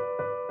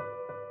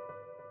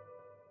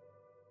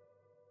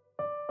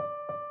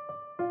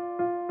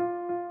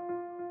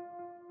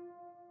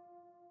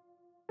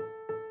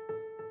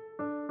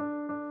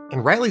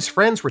 And Riley's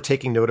friends were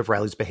taking note of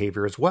Riley's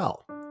behavior as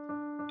well.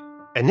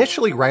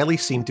 Initially, Riley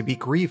seemed to be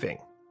grieving,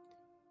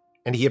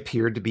 and he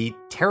appeared to be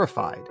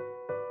terrified.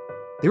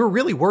 They were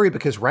really worried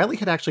because Riley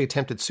had actually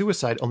attempted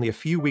suicide only a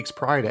few weeks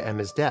prior to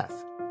Emma's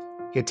death.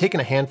 He had taken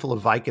a handful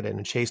of Vicodin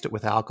and chased it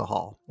with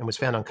alcohol and was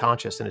found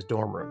unconscious in his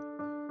dorm room.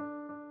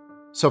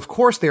 So of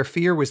course their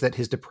fear was that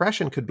his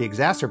depression could be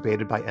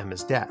exacerbated by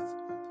Emma's death.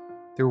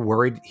 They were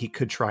worried he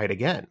could try it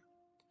again.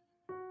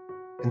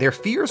 And their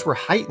fears were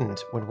heightened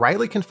when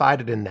Riley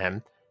confided in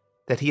them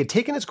that he had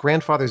taken his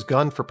grandfather's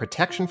gun for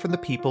protection from the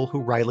people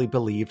who Riley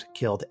believed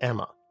killed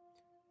Emma.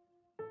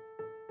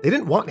 They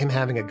didn't want him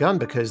having a gun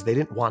because they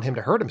didn't want him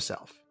to hurt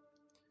himself.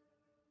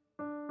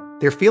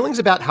 Their feelings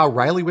about how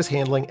Riley was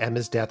handling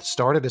Emma's death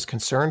started as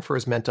concern for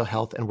his mental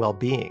health and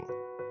well-being.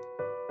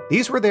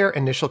 These were their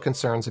initial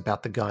concerns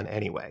about the gun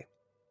anyway.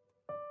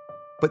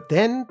 But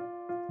then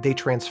they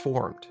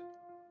transformed.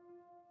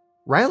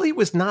 Riley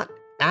was not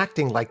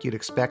acting like you'd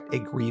expect a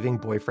grieving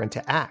boyfriend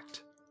to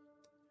act.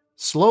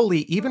 Slowly,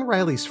 even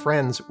Riley's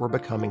friends were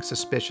becoming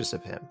suspicious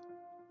of him.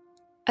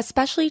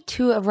 Especially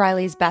two of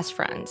Riley's best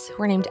friends, who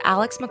were named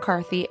Alex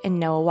McCarthy and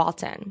Noah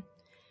Walton.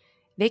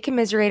 They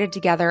commiserated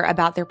together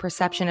about their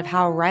perception of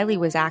how Riley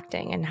was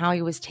acting and how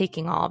he was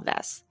taking all of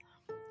this.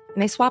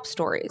 And they swapped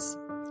stories.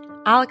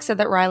 Alex said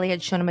that Riley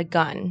had shown him a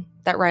gun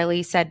that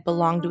Riley said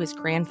belonged to his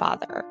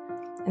grandfather,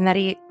 and that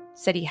he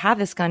said he had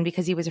this gun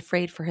because he was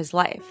afraid for his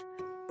life.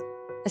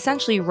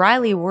 Essentially,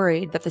 Riley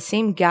worried that the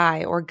same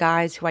guy or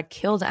guys who had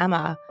killed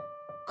Emma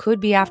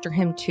could be after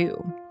him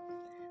too.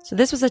 So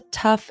this was a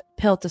tough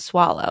pill to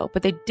swallow,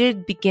 but they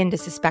did begin to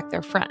suspect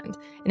their friend.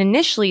 And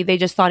initially, they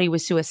just thought he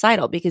was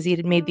suicidal because he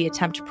had made the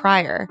attempt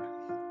prior.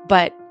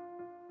 But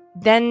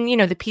then,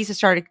 the pieces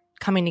started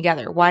coming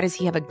together. Why does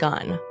he have a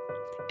gun?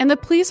 And the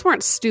police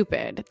weren't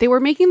stupid. They were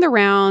making the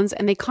rounds,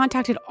 and they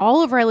contacted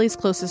all of Riley's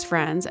closest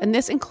friends, and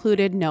this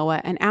included Noah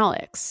and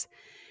Alex.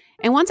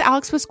 And once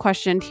Alex was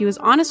questioned, he was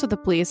honest with the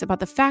police about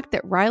the fact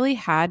that Riley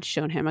had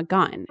shown him a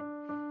gun.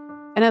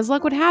 And as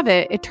luck would have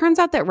it, it turns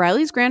out that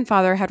Riley's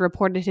grandfather had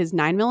reported his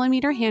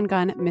 9mm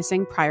handgun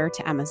missing prior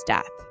to Emma's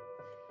death.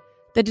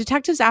 The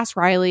detectives asked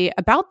Riley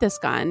about this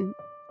gun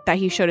that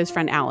he showed his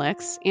friend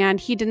Alex, and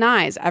he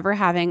denies ever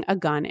having a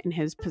gun in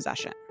his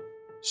possession.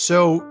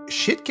 So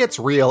shit gets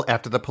real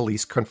after the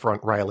police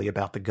confront Riley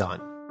about the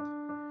gun.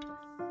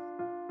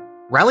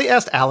 Riley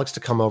asked Alex to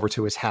come over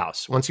to his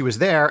house. Once he was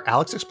there,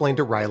 Alex explained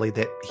to Riley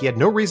that he had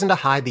no reason to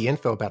hide the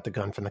info about the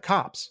gun from the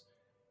cops.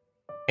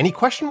 And he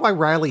questioned why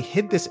Riley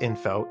hid this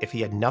info if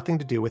he had nothing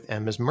to do with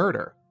Emma's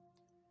murder.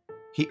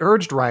 He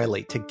urged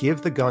Riley to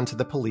give the gun to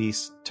the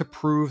police to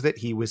prove that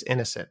he was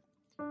innocent.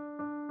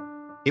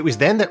 It was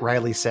then that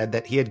Riley said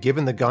that he had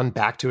given the gun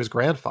back to his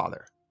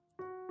grandfather.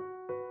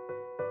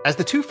 As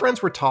the two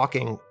friends were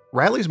talking,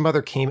 Riley's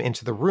mother came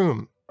into the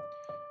room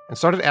and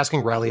started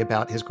asking Riley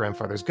about his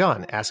grandfather's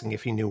gun, asking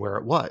if he knew where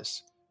it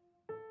was.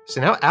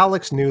 So now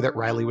Alex knew that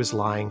Riley was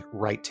lying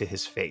right to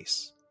his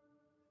face.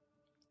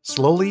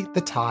 Slowly,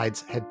 the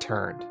tides had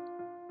turned.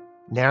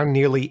 Now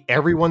nearly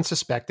everyone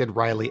suspected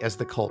Riley as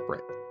the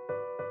culprit.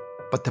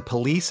 But the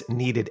police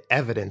needed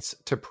evidence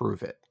to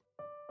prove it.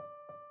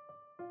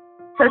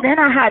 So then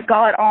I had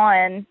got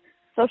on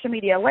social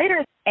media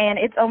later And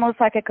it's almost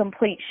like a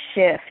complete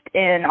shift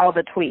in all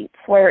the tweets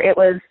where it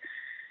was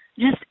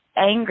just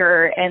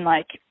anger, and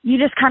like you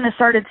just kind of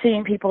started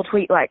seeing people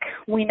tweet like,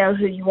 we know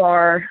who you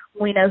are,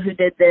 we know who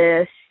did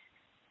this.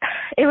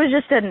 It was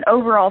just an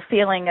overall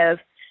feeling of,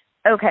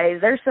 okay,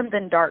 there's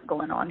something dark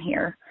going on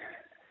here.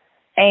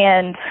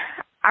 And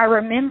I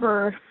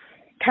remember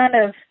kind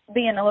of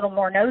being a little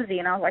more nosy,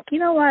 and I was like, you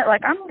know what,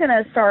 like I'm going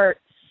to start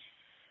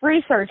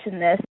researching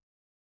this.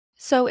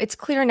 So it's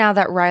clear now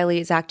that Riley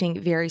is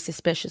acting very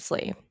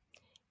suspiciously.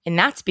 And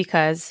that's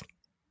because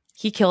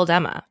he killed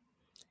Emma.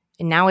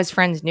 And now his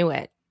friends knew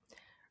it.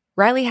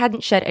 Riley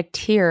hadn't shed a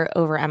tear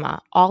over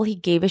Emma. All he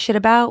gave a shit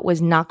about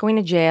was not going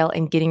to jail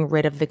and getting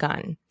rid of the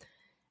gun.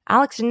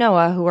 Alex and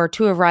Noah, who are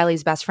two of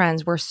Riley's best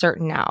friends, were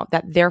certain now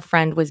that their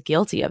friend was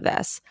guilty of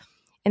this.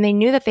 And they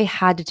knew that they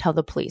had to tell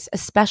the police,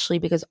 especially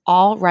because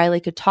all Riley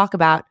could talk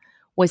about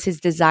was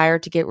his desire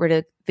to get rid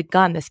of the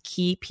gun, this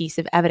key piece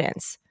of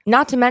evidence.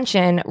 Not to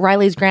mention,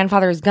 Riley's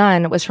grandfather's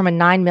gun was from a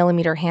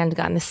 9mm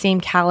handgun, the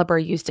same caliber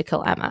used to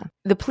kill Emma.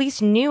 The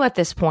police knew at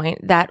this point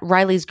that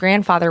Riley's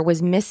grandfather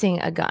was missing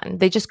a gun.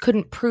 They just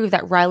couldn't prove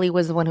that Riley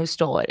was the one who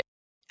stole it.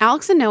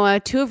 Alex and Noah,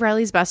 two of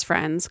Riley's best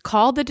friends,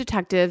 called the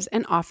detectives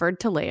and offered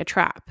to lay a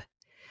trap.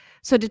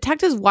 So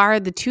detectives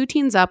wired the two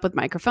teens up with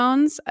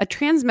microphones, a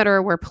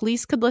transmitter where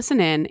police could listen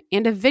in,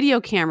 and a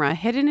video camera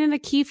hidden in a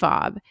key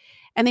fob,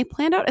 and they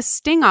planned out a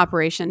sting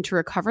operation to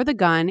recover the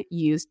gun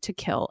used to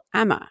kill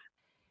Emma.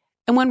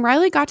 And when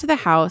Riley got to the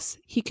house,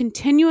 he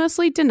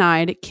continuously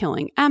denied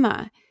killing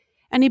Emma,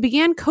 and he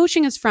began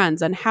coaching his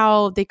friends on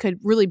how they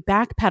could really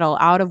backpedal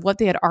out of what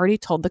they had already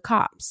told the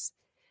cops.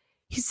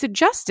 He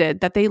suggested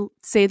that they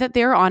say that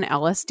they were on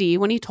LSD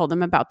when he told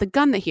them about the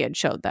gun that he had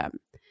showed them.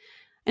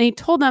 And he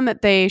told them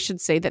that they should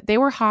say that they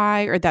were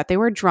high or that they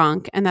were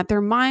drunk and that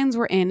their minds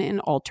were in an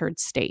altered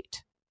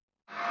state.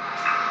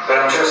 But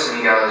I'm trusting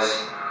you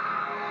guys,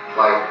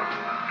 like,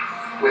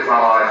 with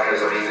my life,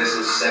 because, I mean, this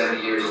is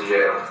 70 years in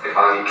jail if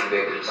I get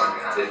convicted of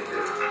something I didn't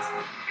do.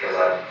 Because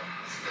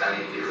I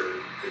need to get rid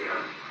of the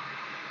gun.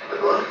 And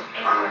the blood.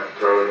 I'm going to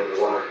throw it in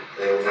the water.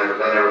 They'll never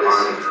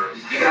find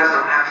it. You guys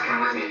don't have to come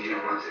with me if you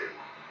don't want to.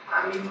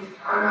 I mean,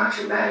 I'm not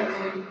too bad,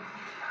 man.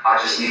 I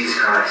just need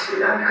Christ,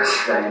 dude. I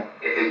understand.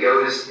 If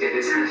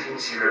it's in the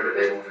Tennessee River,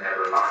 they will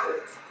never find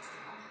it.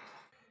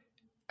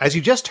 As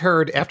you just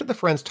heard, after the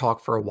friends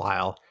talked for a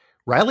while,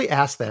 Riley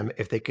asked them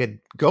if they could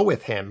go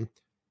with him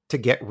to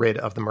get rid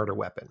of the murder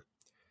weapon.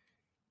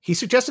 He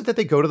suggested that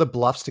they go to the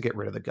Bluffs to get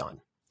rid of the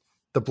gun.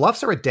 The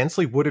Bluffs are a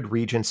densely wooded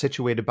region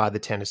situated by the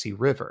Tennessee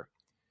River.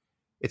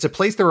 It's a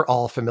place they were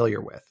all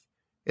familiar with.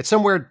 It's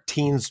somewhere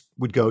teens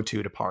would go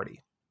to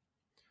party.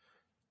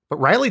 But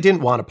Riley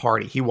didn't want to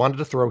party. He wanted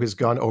to throw his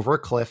gun over a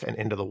cliff and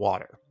into the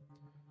water.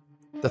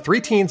 The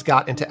three teens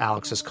got into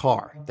Alex's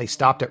car. They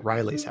stopped at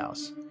Riley's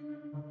house.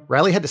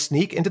 Riley had to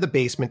sneak into the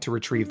basement to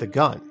retrieve the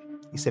gun.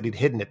 He said he'd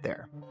hidden it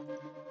there.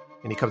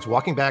 And he comes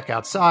walking back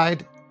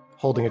outside,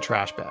 holding a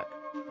trash bag.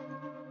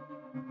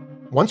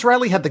 Once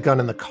Riley had the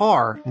gun in the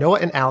car, Noah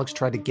and Alex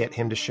tried to get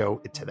him to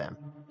show it to them.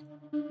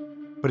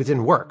 But it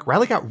didn't work.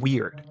 Riley got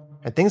weird,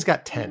 and things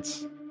got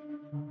tense.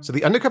 So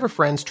the undercover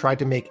friends tried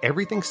to make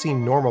everything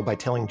seem normal by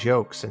telling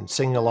jokes and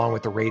singing along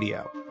with the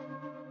radio.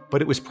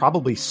 But it was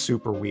probably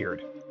super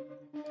weird.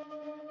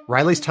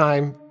 Riley's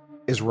time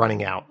is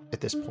running out at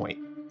this point,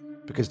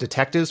 because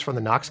detectives from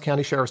the Knox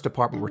County Sheriff's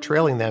Department were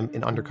trailing them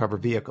in undercover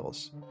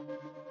vehicles,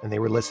 and they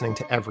were listening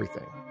to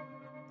everything.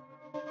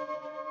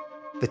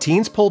 The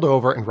teens pulled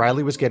over, and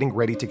Riley was getting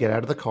ready to get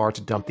out of the car to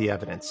dump the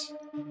evidence.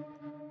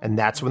 And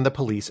that's when the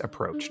police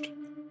approached.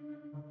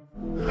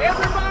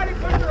 Everybody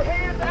put your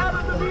hands out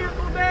of the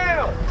vehicle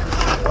now!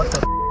 What the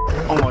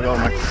Oh my god,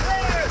 my...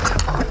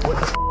 What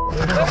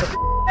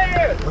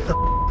the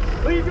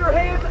Leave your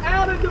hands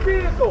out of the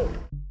vehicle!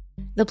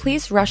 The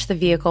police rushed the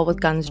vehicle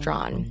with guns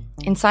drawn.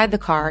 Inside the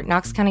car,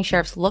 Knox County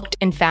sheriffs looked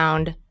and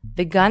found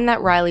the gun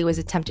that Riley was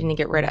attempting to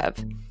get rid of.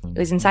 It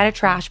was inside a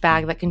trash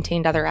bag that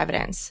contained other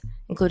evidence,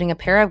 including a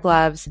pair of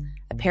gloves,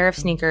 a pair of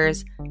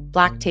sneakers,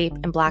 black tape,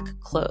 and black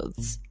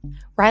clothes.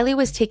 Riley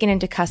was taken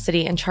into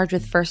custody and charged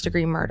with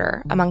first-degree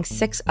murder, among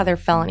 6 other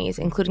felonies,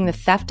 including the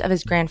theft of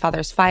his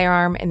grandfather's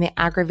firearm and the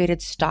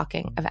aggravated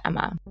stalking of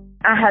Emma.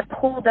 I had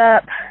pulled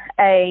up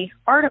an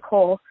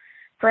article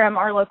from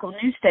our local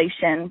news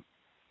station,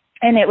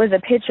 and it was a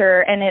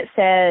picture, and it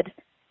said,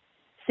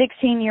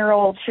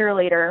 16-year-old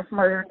cheerleader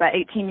murdered by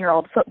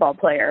 18-year-old football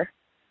player.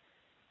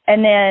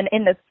 And then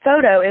in the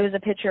photo, it was a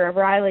picture of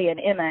Riley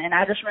and Emma, and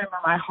I just remember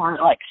my heart,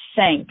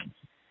 sank.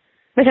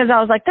 Because I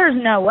was like, there's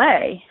no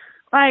way.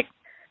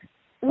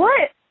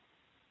 What?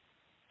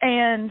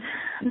 And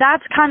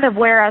that's kind of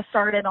where I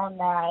started on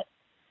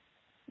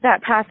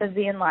that path of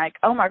being like,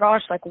 oh my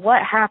gosh,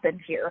 what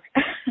happened here?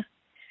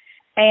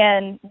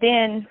 And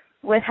then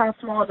with how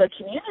small of a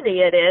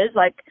community it is,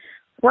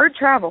 word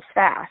travels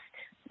fast.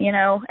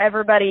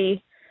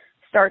 Everybody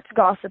starts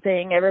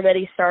gossiping,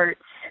 everybody starts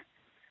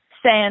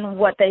saying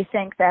what they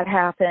think that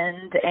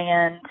happened,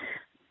 and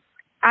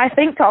I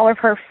think to all of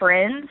her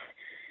friends,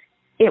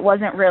 it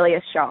wasn't really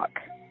a shock.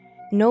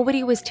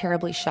 Nobody was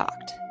terribly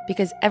shocked.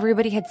 because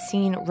everybody had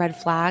seen red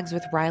flags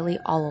with Riley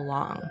all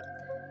along.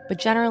 But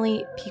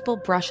generally, people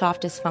brush off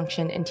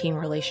dysfunction in teen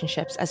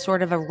relationships as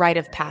sort of a rite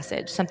of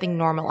passage, something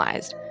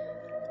normalized,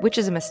 which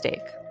is a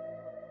mistake.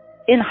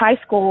 In high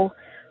school,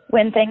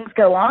 when things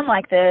go on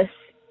like this,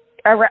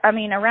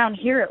 around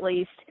here at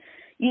least,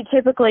 you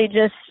typically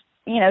just,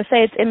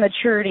 say it's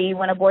immaturity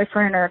when a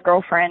boyfriend or a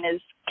girlfriend is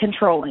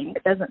controlling.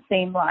 It doesn't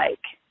seem like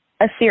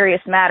a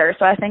serious matter.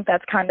 So I think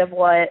that's kind of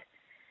what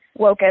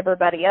woke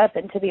everybody up,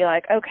 and to be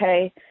like,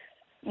 okay,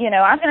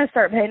 I'm going to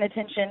start paying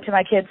attention to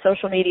my kids'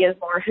 social medias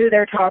more, who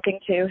they're talking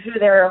to, who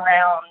they're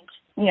around,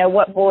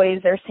 what boys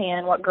they're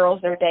seeing, what girls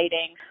they're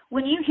dating.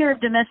 When you hear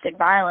of domestic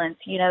violence,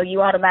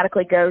 you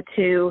automatically go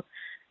to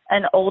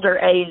an older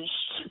aged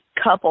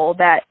couple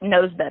that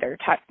knows better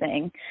type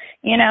thing,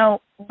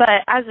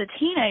 But as a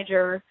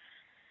teenager,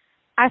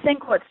 I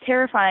think what's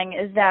terrifying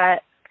is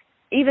that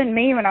even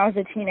me, when I was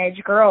a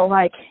teenage girl,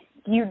 like,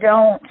 you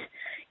don't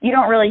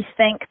really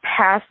think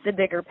past the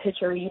bigger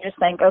picture. You just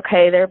think,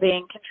 okay, they're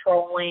being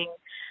controlling,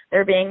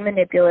 they're being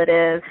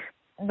manipulative,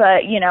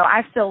 but,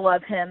 I still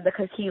love him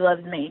because he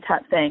loves me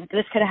type thing.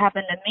 This could have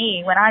happened to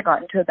me when I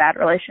got into a bad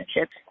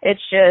relationship.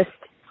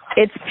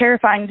 It's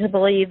terrifying to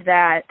believe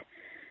that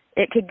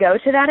it could go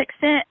to that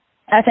extent.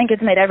 I think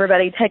it's made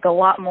everybody take a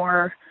lot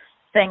more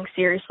things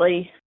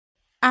seriously.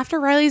 After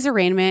Riley's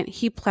arraignment,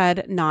 he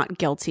pled not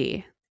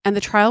guilty, and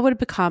the trial would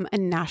become a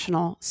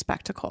national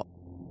spectacle.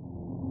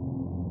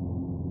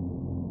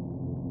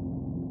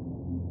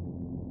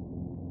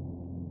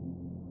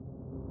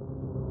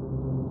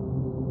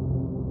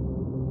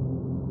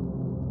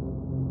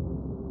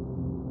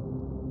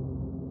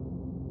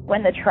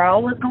 When the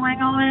trial was going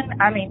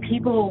on,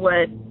 people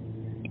would,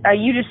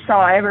 you just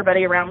saw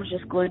everybody around was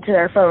just glued to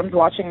their phones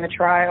watching the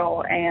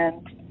trial,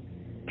 and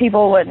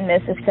people wouldn't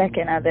miss a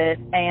second of it.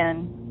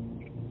 And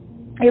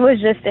it was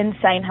just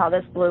insane how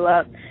this blew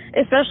up,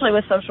 especially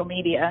with social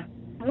media.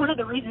 One of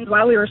the reasons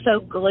why we were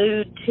so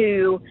glued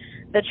to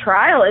the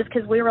trial is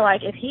because we were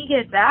like, if he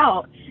gets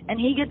out and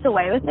he gets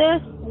away with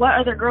this, what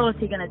other girl is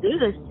he going to do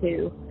this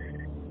to?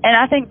 And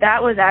I think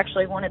that was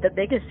actually one of the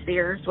biggest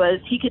fears, was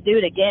he could do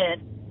it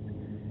again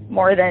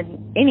more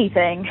than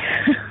anything.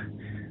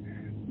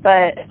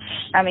 But,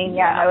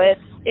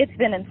 it's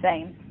been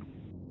insane.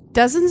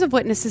 Dozens of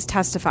witnesses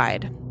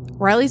testified.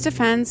 Riley's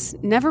defense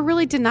never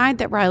really denied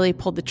that Riley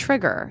pulled the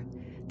trigger.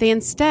 They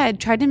instead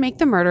tried to make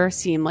the murder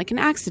seem like an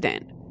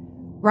accident.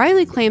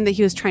 Riley claimed that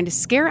he was trying to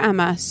scare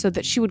Emma so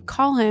that she would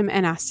call him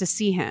and ask to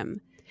see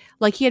him,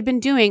 like he had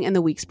been doing in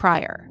the weeks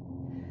prior.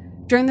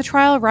 During the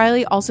trial,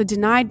 Riley also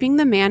denied being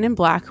the man in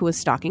black who was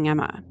stalking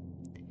Emma.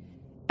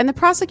 And the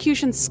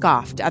prosecution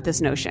scoffed at this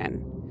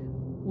notion.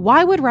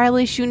 Why would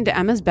Riley shoot into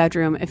Emma's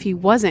bedroom if he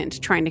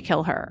wasn't trying to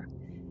kill her?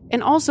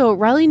 And also,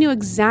 Riley knew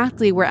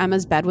exactly where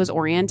Emma's bed was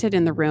oriented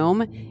in the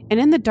room, and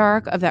in the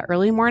dark of that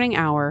early morning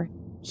hour,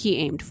 he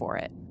aimed for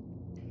it.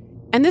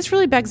 And this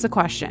really begs the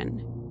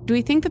question, do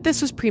we think that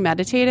this was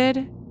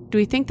premeditated? Do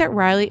we think that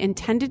Riley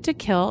intended to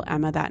kill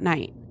Emma that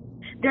night?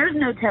 There's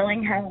no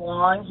telling how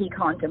long he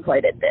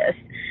contemplated this.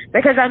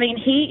 Because,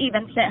 he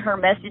even sent her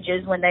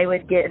messages when they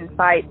would get in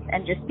fights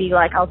and just be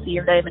like, I'll see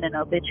your name in an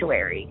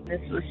obituary. This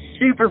was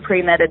super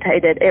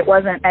premeditated. It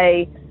wasn't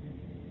a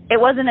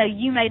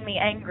you made me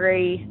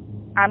angry,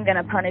 I'm going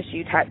to punish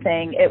you type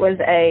thing. It was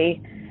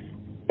a,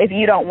 if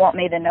you don't want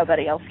me, then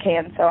nobody else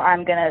can, so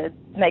I'm going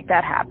to make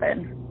that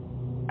happen.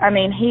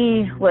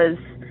 He was,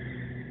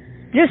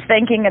 just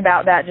thinking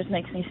about that just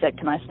makes me sick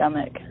to my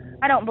stomach.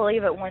 I don't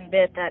believe it one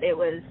bit that it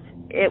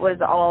was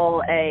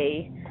all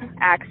a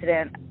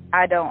accident.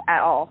 I don't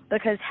at all.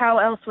 Because how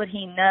else would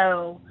he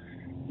know,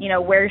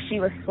 where she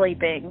was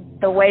sleeping,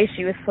 the way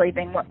she was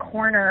sleeping, what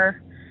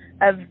corner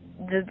of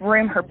the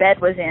room her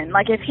bed was in?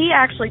 Like, if he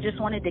actually just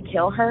wanted to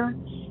kill her,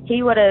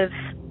 he would have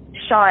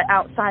shot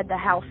outside the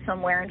house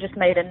somewhere and just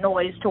made a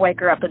noise to wake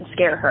her up and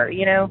scare her,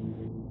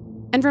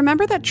 And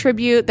remember that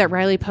tribute that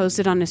Riley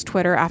posted on his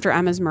Twitter after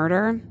Emma's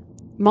murder?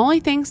 Molly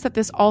thinks that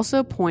this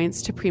also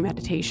points to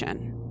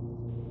premeditation.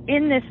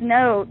 In this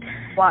note,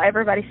 while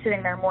everybody's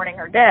sitting there mourning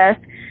her death,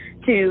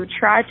 to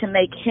try to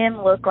make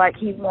him look like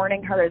he's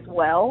mourning her as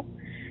well.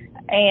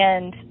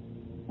 And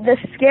the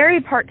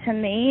scary part to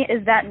me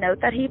is that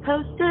note that he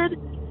posted.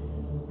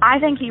 I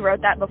think he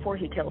wrote that before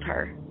he killed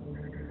her.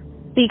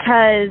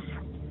 Because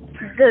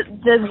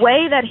the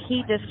way that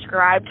he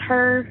described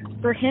her,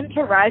 for him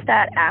to write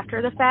that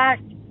after the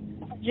fact,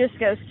 just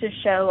goes to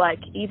show,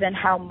 even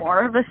how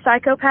more of a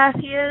psychopath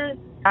he is.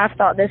 I've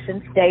thought this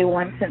since day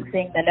one, since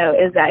seeing the note,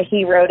 is that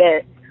he wrote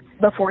it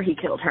before he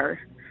killed her.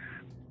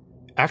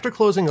 After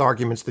closing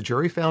arguments, the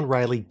jury found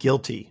Riley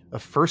guilty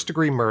of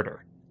first-degree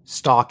murder,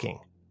 stalking,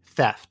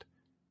 theft,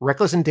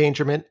 reckless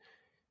endangerment,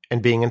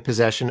 and being in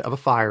possession of a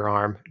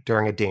firearm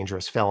during a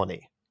dangerous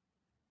felony.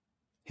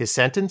 His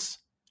sentence?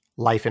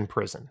 Life in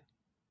prison.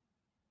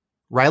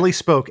 Riley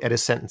spoke at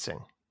his sentencing.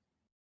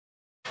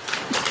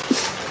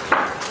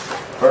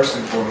 First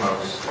and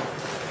foremost,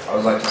 I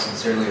would like to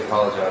sincerely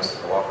apologize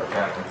to the Walker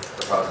family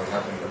for causing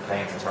nothing but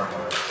pain and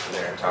turmoil to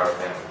their entire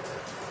family.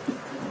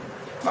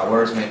 My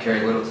words may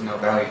carry little to no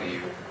value to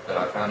you, but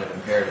I found it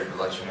imperative to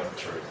let you know the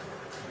truth.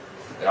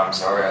 That I'm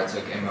sorry I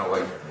took Emma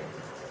away from you.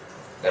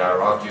 That I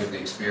robbed you of the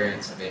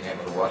experience of being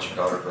able to watch your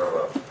daughter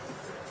grow up.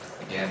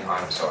 Again,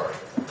 I'm sorry.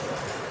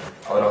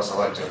 I would also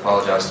like to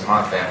apologize to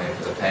my family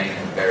for the pain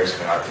and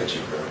embarrassment I put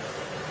you through.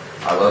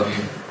 I love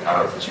you, and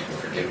I hope that you can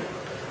forgive me.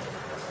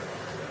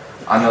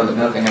 I know that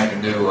nothing I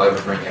can do will ever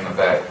bring Emma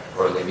back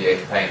or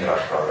alleviate the pain that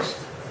I've caused.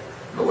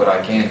 But what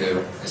I can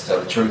do is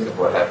tell the truth of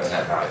what happened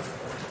that night.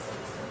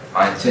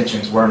 My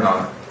intentions were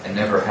not, and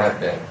never have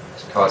been,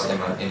 to cause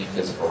Emma any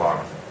physical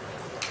harm.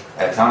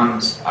 At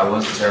times, I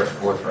was a terrible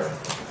boyfriend.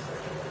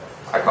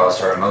 I caused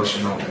her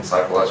emotional and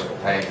psychological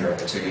pain during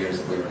the 2 years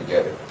that we were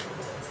together.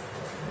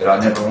 But I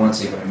never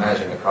once even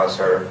imagined to cause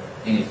her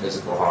any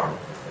physical harm.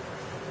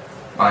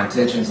 My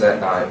intentions that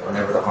night were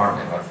never to harm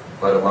Emma,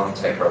 let alone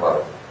take her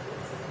life.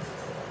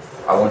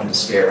 I wanted to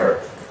scare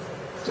her,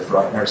 to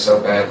frighten her so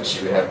bad that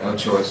she would have no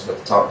choice but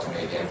to talk to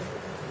me again,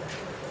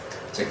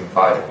 to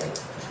confide in me.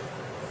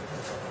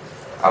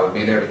 I would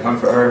be there to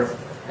comfort her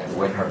and to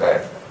win her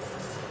back.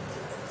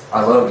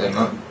 I loved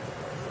Emma,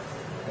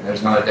 and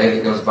there's not a day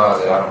that goes by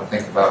that I don't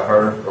think about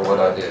her or what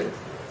I did.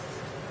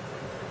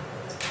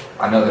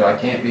 I know that I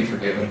can't be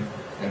forgiven,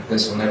 and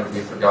this will never be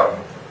forgotten.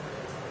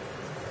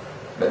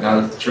 But now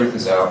that the truth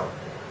is out,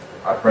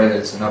 I pray that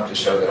it's enough to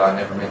show that I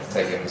never meant to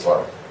take Emma's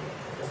life.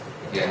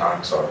 Again,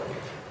 I'm sorry.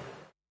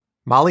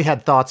 Molly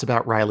had thoughts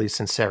about Riley's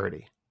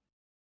sincerity.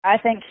 I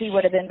think he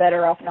would have been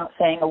better off not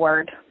saying a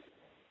word.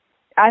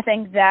 I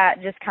think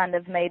that just kind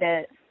of made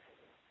it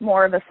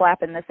more of a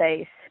slap in the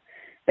face.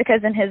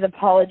 Because in his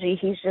apology,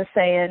 he's just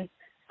saying,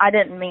 I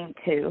didn't mean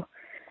to.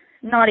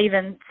 Not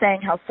even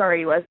saying how sorry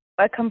he was.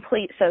 A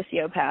complete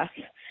sociopath.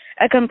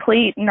 A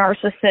complete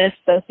narcissist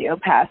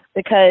sociopath.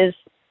 Because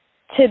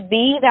to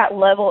be that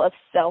level of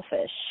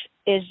selfish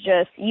is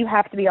just, you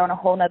have to be on a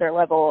whole nother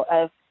level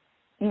of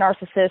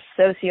narcissist,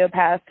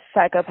 sociopath,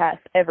 psychopath,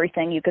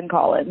 everything you can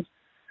call him.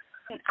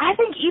 I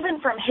think even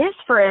from his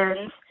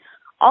friends,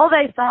 all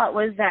they thought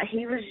was that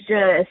he was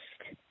just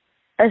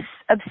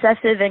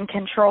obsessive and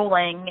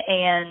controlling,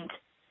 and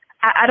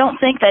I don't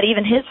think that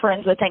even his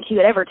friends would think he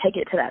would ever take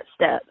it to that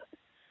step.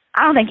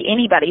 I don't think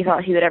anybody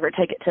thought he would ever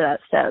take it to that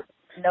step.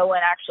 No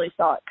one actually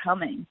saw it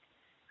coming.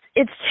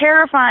 It's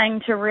terrifying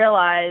to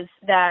realize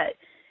that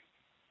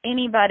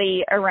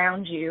anybody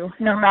around you,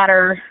 no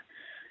matter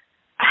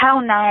how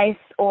nice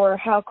or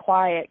how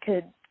quiet,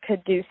 could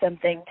do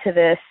something to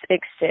this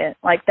extent.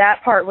 Like,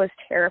 that part was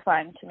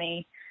terrifying to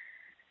me.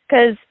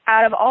 Because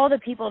out of all the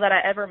people that I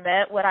ever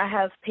met, would I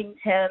have pinged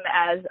him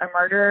as a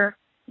murderer?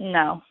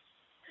 No.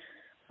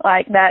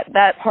 Like,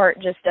 that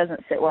part just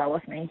doesn't sit well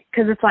with me.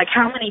 Because it's like,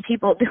 how many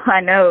people do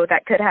I know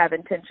that could have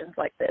intentions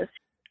like this?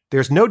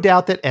 There's no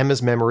doubt that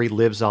Emma's memory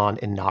lives on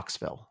in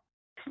Knoxville.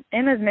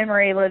 Emma's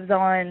memory lives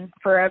on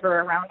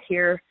forever around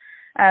here.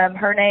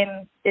 Her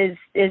name is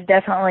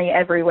definitely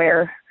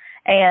everywhere.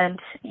 And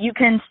you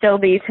can still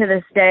be, to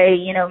this day,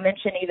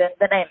 mention even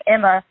the name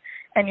Emma,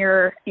 and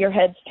your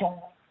head's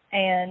turning.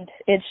 And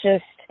it's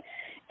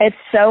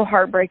so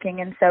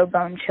heartbreaking and so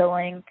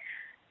bone-chilling.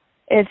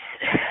 It's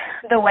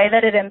the way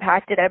that it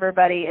impacted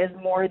everybody is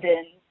more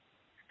than,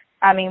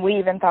 we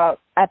even thought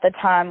at the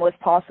time was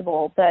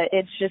possible. But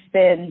it's just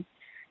been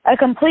a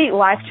complete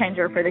life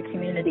changer for the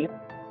community.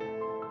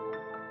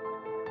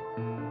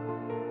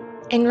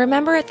 And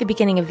remember at the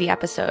beginning of the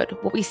episode,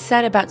 what we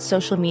said about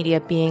social media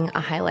being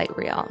a highlight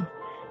reel.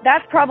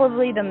 That's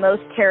probably the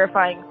most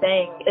terrifying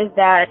thing, is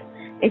that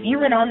if you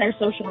went on their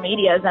social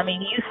medias,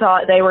 you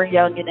thought they were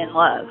young and in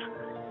love.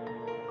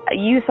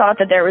 You thought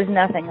that there was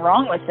nothing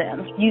wrong with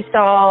them. You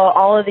saw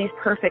all of these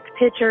perfect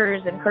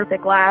pictures and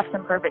perfect laughs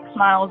and perfect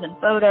smiles and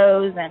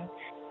photos, and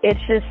it's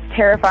just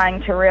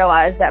terrifying to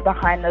realize that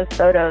behind those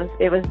photos,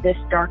 it was this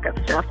dark of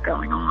stuff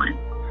going on.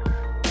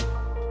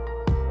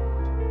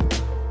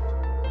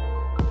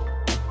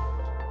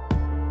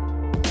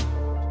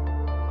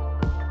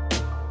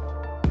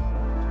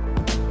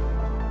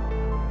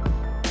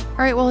 All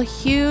right, well, a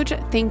huge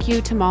thank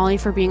you to Molly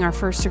for being our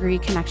first degree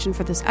connection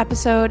for this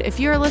episode. If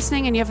you're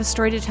listening and you have a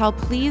story to tell,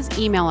 please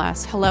email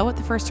us,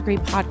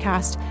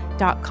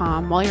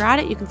 hello@thefirstdegreepodcast.com. While you're at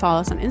it, you can follow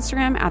us on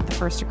Instagram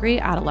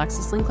 @thefirstdegree,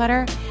 @Alexis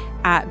Linkletter,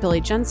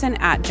 @Billy Jensen,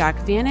 @Jack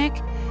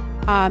Vanek.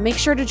 Make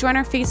sure to join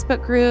our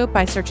Facebook group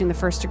by searching The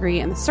First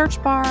Degree in the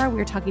search bar.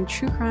 We're talking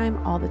true crime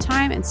all the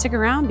time, and stick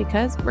around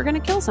because we're going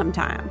to kill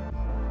sometime.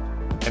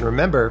 And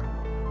remember,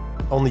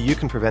 only you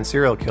can prevent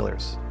serial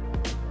killers.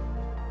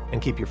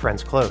 And keep your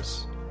friends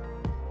close.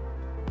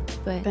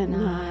 But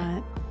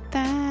not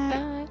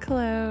that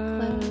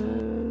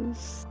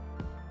close.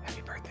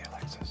 Happy birthday,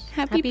 Alexis.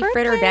 Happy birthday,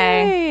 Fritter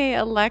Day.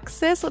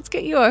 Alexis. Let's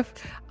get you a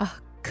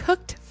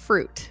cooked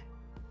fruit.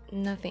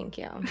 No, thank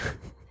you.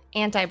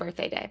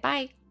 Anti-birthday day.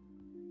 Bye.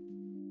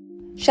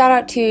 Shout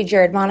out to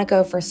Jared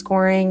Monaco for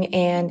scoring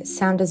and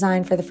sound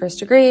design for The First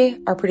Degree.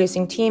 Our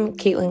producing team,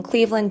 Caitlin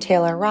Cleveland,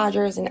 Taylor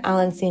Rogers, and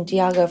Alan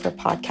Santiago for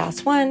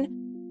Podcast One.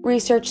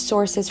 Research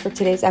sources for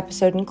today's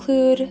episode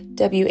include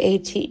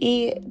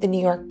WATE, The New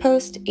York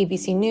Post,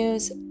 ABC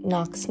News,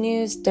 Knox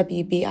News,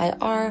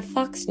 WBIR,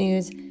 Fox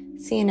News,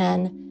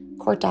 CNN,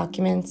 court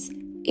documents,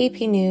 AP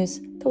News,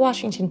 The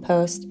Washington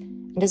Post,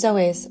 and as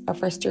always, our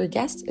first degree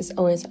guest is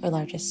always our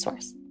largest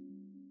source.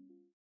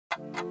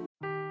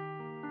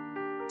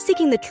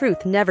 Seeking the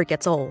truth never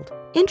gets old.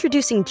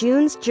 Introducing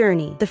June's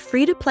Journey, the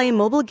free-to-play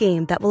mobile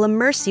game that will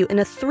immerse you in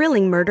a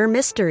thrilling murder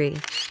mystery.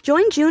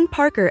 Join June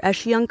Parker as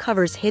she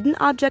uncovers hidden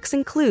objects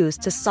and clues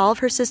to solve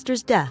her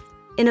sister's death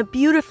in a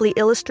beautifully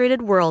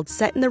illustrated world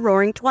set in the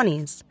Roaring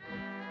 '20s.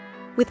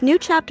 With new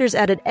chapters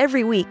added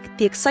every week,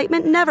 the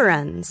excitement never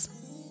ends.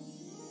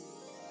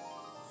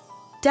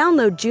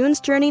 Download June's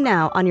Journey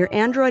now on your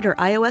Android or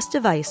iOS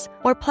device,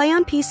 or play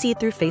on PC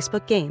through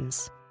Facebook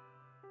Games.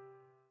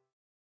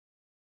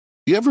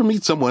 You ever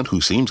meet someone who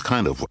seems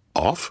kind of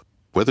off?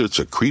 Whether it's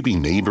a creepy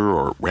neighbor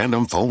or a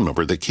random phone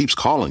number that keeps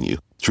calling you,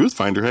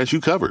 Truthfinder has you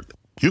covered.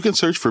 You can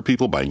search for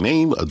people by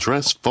name,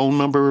 address, phone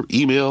number,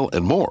 email,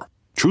 and more.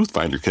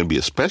 Truthfinder can be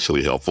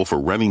especially helpful for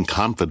running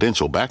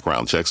confidential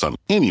background checks on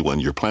anyone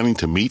you're planning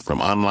to meet from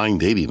online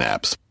dating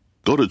apps.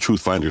 Go to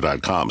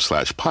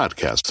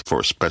truthfinder.com/podcasts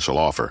for a special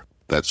offer.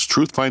 That's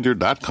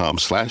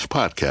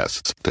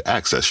truthfinder.com/podcasts to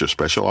access your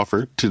special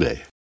offer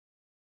today.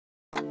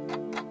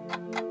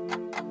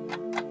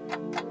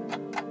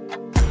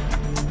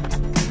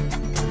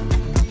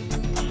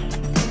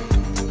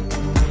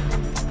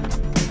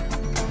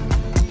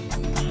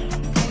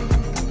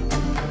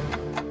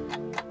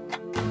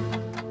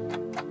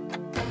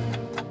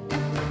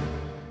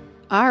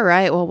 All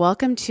right. Well,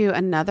 welcome to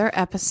another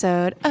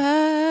episode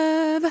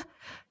of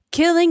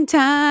Killing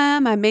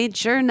Time. I made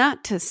sure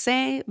not to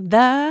say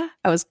I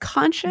was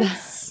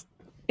conscious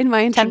in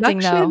my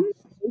introduction. Tempting, though.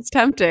 It's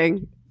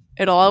tempting.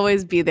 It'll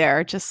always be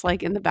there, just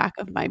like in the back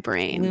of my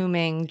brain.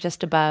 Looming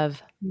just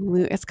above.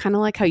 It's kind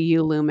of like how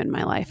you loom in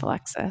my life,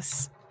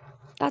 Alexis.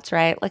 That's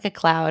right. Like a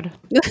cloud.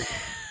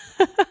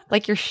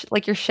 like your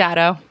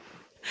shadow.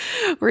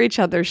 We're each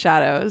other's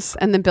shadows.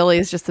 And then Billy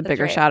is just the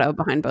bigger right. shadow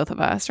behind both of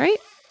us, right?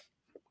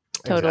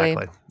 Totally.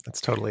 Exactly. That's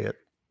totally it.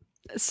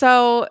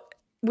 So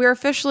we're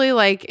officially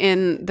like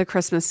in the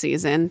Christmas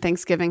season.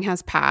 Thanksgiving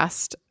has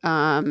passed.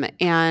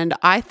 And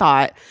I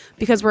thought,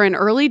 because we're in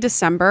early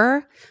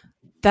December,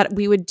 that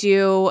we would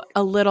do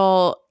a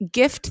little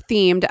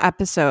gift-themed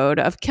episode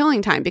of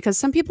Killing Time, because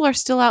some people are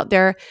still out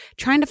there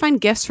trying to find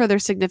gifts for their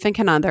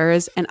significant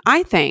others. And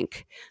I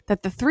think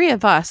that the three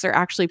of us are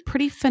actually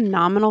pretty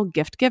phenomenal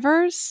gift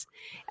givers.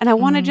 And I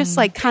want to just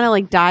like kind of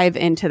like dive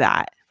into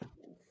that.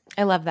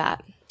 I love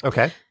that.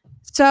 Okay.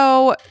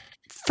 So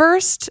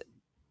first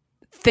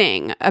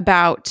thing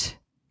about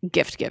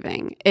gift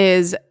giving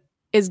is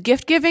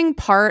gift giving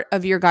part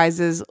of your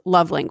guys'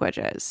 love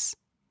languages?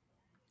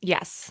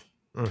 Yes.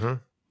 Mm-hmm.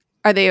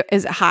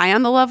 Is it high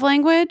on the love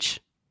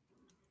language?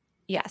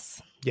 Yes.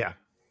 Yeah.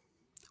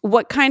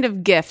 What kind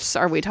of gifts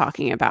are we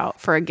talking about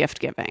for a gift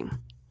giving?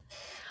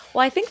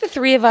 Well, I think the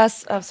three of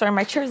us, sorry,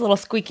 my chair's a little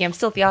squeaky. I'm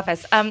still at the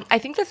office. I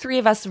think the three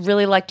of us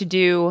really like to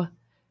do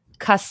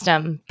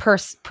custom,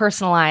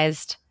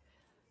 personalized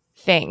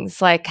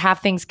things, like have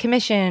things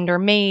commissioned or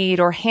made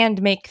or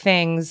hand make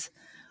things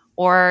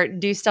or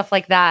do stuff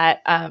like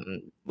that,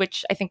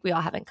 which I think we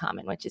all have in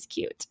common, which is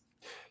cute.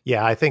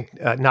 Yeah, I think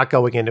not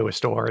going into a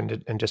store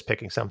and just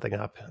picking something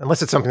up,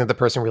 unless it's something that the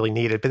person really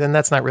needed, but then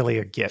that's not really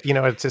a gift. You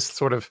know, it's just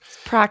sort of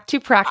too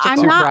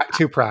practical.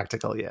 Too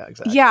practical. Yeah,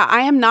 exactly. Yeah,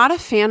 I am not a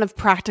fan of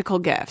practical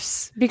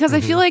gifts because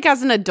I feel like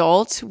as an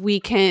adult, we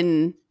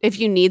can, if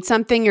you need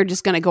something, you're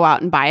just going to go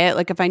out and buy it.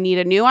 Like if I need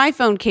a new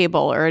iPhone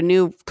cable or a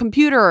new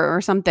computer or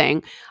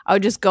something, I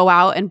would just go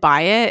out and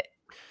buy it.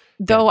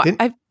 Though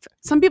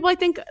some people I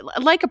think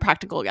like a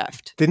practical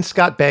gift. Didn't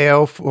Scott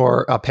Baio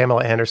for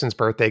Pamela Anderson's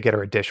birthday get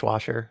her a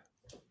dishwasher?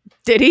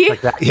 Did he?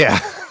 Like that? Yeah.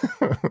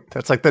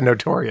 That's like the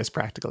notorious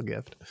practical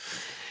gift.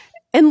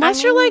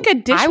 Unless you're like a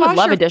dishwasher. I would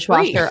love a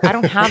dishwasher. I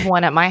don't have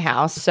one at my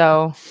house,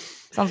 so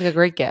sounds like a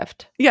great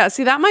gift. Yeah,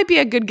 see, that might be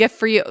a good gift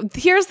for you.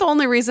 Here's the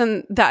only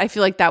reason that I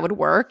feel like that would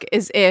work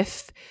is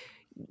if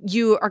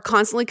you are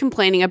constantly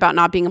complaining about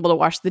not being able to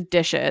wash the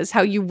dishes,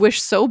 how you wish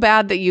so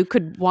bad that you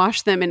could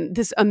wash them in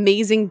this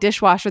amazing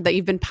dishwasher that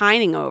you've been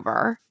pining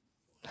over.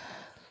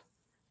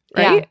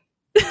 Right?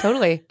 Yeah,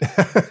 totally.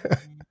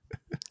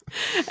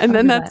 And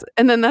then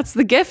that's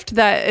the gift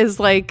that is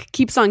like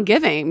keeps on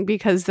giving,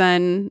 because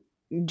then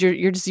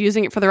you're just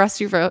using it for the rest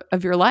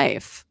of your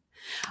life.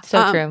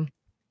 So true.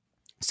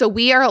 So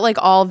we are like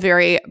all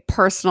very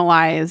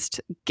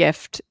personalized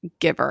gift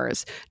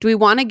givers. Do we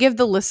want to give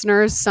the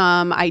listeners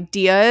some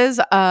ideas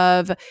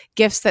of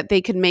gifts that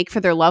they could make for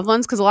their loved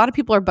ones? Because a lot of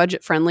people are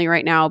budget friendly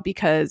right now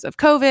because of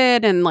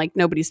COVID and like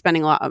nobody's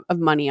spending a lot of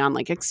money on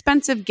like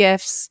expensive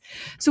gifts.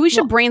 So we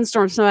should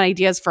brainstorm some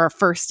ideas for our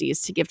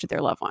firsties to give to their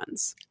loved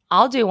ones.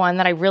 I'll do one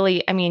that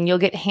you'll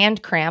get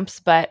hand cramps,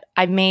 but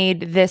I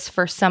made this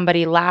for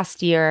somebody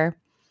last year.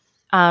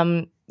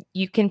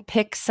 You can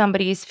pick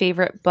somebody's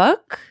favorite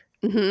book.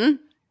 Mm-hmm.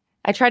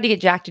 I tried to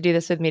get Jack to do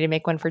this with me to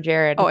make one for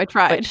Jared. Oh, I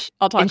tried.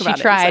 I'll talk about it.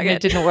 She tried and it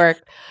didn't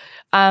work.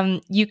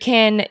 You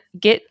can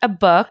get a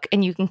book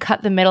and you can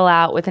cut the middle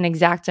out with an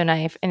X-Acto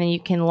knife, and then you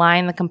can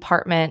line the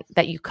compartment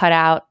that you cut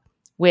out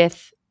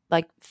with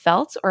like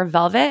felt or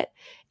velvet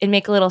and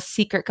make a little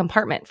secret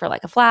compartment for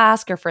like a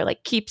flask or for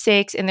like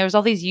keepsakes. And there's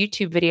all these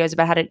YouTube videos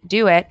about how to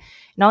do it.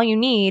 And all you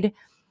need,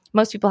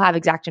 most people have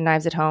X-Acto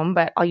knives at home,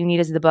 but all you need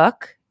is the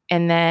book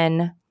and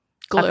then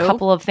glue. A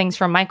couple of things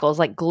from Michael's,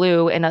 like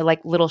glue and a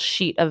like little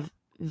sheet of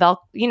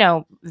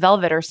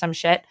velvet or some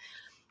shit.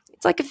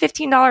 It's like a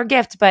 $15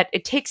 gift, but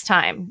it takes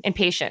time and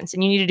patience.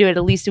 And you need to do it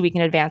at least a week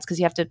in advance because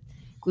you have to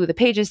glue the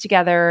pages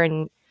together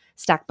and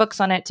stack books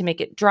on it to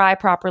make it dry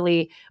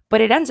properly. But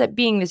it ends up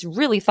being this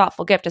really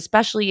thoughtful gift,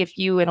 especially if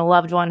you and a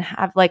loved one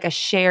have like a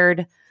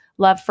shared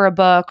love for a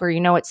book or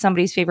it's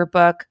somebody's favorite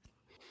book.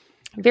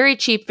 Very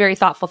cheap, very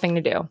thoughtful thing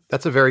to do.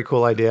 That's a very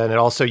cool idea. And it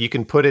also, you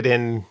can put it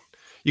in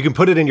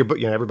your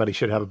book. Everybody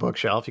should have a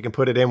bookshelf. You can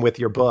put it in with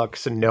your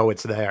books and know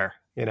it's there.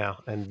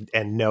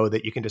 And know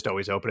that you can just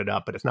always open it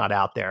up, but it's not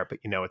out there, but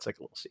it's like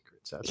a little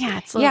secret. So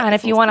and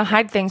if you want to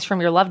hide things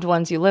from your loved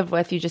ones you live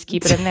with, you just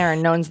keep it in there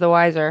and no one's the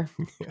wiser.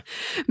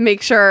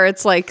 Make sure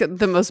it's like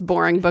the most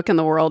boring book in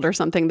the world or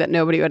something that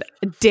nobody would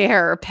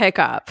dare pick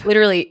up.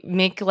 Literally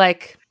make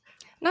like,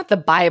 not the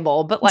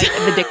Bible, but like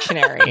the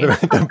dictionary.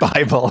 the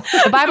Bible.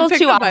 The Bible's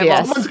too obvious.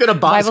 Someone's going to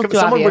buy,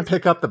 someone would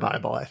pick up the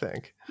Bible, I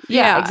think.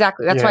 Yeah,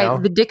 exactly. That's why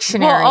the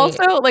dictionary. Well,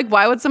 also, like,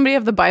 why would somebody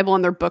have the Bible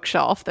on their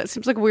bookshelf? That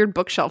seems like a weird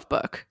bookshelf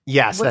book.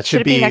 Yes, that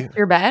should be next to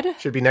your bed.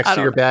 Should be next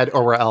to your bed,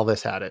 or where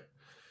Elvis had it.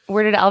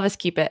 Where did Elvis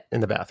keep it?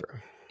 In the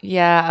bathroom.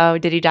 Yeah. Oh,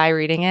 did he die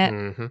reading it?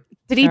 Mm-hmm.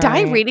 Did he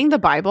die reading the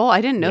Bible?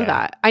 I didn't know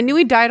that. I knew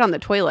he died on the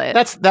toilet.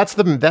 That's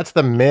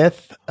the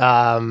myth.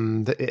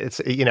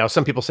 It's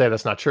some people say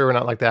that's not true or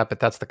not like that,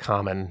 but that's the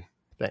common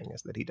thing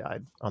is that he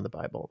died on the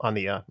Bible on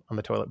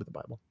the toilet with the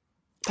Bible.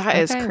 That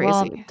is crazy.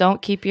 Well,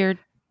 don't keep your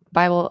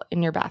Bible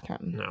in your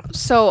bathroom. No.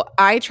 So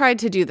I tried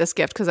to do this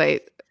gift because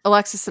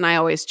Alexis and I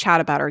always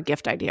chat about our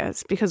gift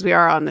ideas because we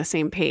are on the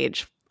same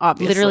page.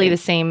 Obviously. Literally the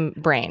same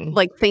brain.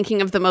 Like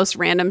thinking of the most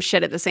random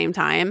shit at the same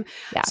time.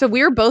 Yeah. So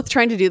we were both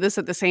trying to do this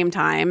at the same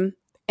time.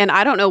 And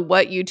I don't know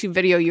what YouTube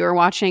video you were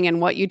watching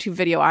and what YouTube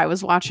video I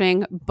was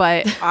watching,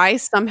 but I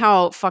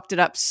somehow fucked it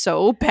up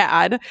so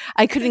bad.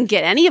 I couldn't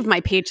get any of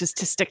my pages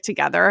to stick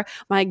together.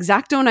 My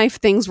X-Acto knife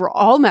things were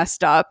all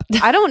messed up.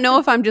 I don't know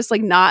if I'm just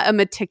like not a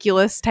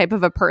meticulous type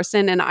of a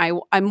person and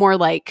I'm more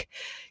like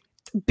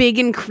big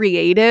and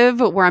creative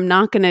where I'm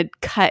not going to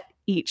cut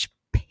each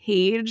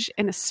page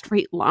in a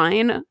straight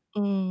line.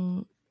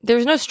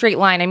 There's no straight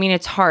line. I mean,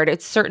 it's hard.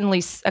 It's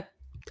certainly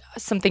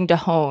something to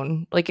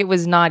hone. Like it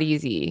was not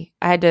easy.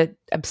 I had to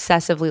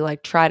obsessively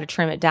like try to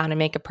trim it down and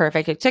make it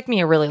perfect. It took me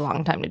a really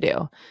long time to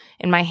do.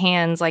 And my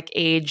hands like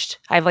aged.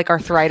 I have like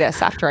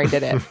arthritis after I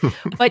did it.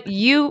 But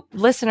you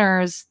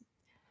listeners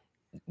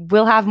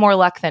will have more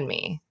luck than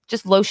me.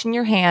 Just lotion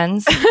your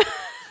hands.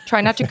 Try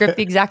not to grip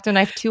the X-Acto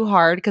knife too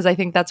hard because I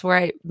think that's where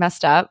I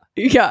messed up.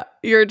 Yeah,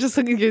 you're just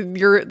like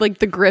you're like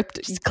the grip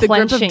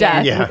of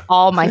death with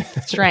all my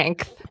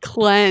strength.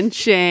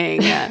 Clenching.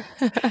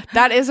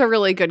 That is a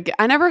really good.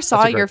 I never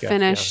saw your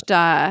finished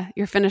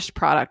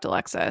product,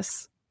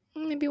 Alexis.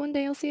 Maybe one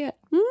day I'll see it.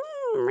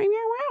 Maybe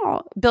I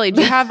will. Billy,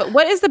 do you have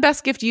what is the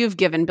best gift you've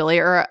given, Billy,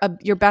 or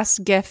your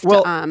best gift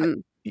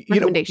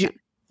recommendation?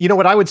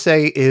 What I would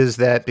say is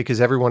that because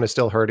everyone is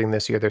still hurting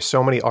this year, there's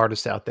so many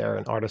artists out there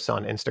and artists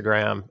on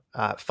Instagram.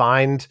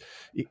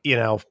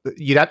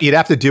 You'd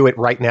have to do it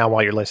right now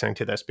while you're listening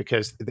to this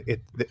because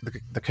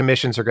the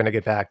commissions are going to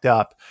get backed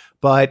up.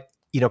 But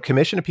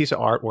commission a piece of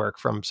artwork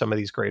from some of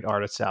these great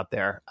artists out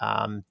there.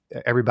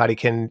 Everybody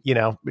can,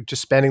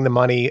 just spending the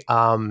money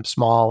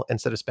small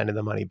instead of spending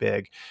the money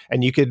big.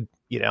 And you could,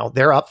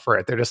 they're up for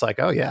it. They're just like,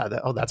 oh yeah,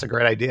 that's a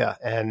great idea.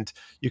 And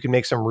you can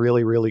make some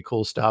really, really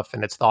cool stuff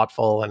and it's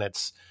thoughtful and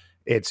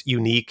it's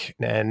unique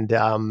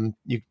and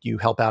you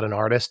help out an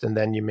artist and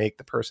then you make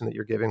the person that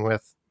you're giving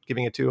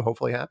it to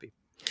hopefully happy.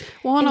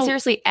 Well, and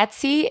seriously,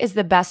 Etsy is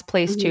the best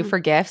place too for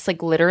gifts.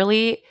 Like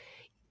literally,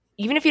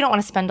 even if you don't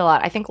want to spend a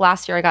lot. I think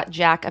last year I got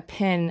Jack a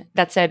pin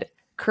that said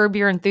Curb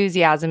Your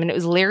Enthusiasm, and it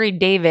was Larry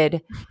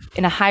David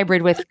in a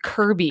hybrid with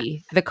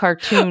Kirby, the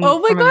cartoon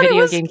from a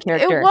video game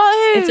character. It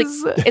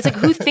was. It's like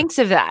who thinks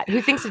of that?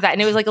 Who thinks of that?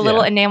 And it was like a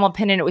little enamel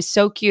pin, and it was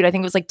so cute. I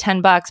think it was like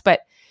 $10, but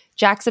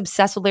Jack's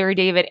obsessed with Larry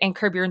David and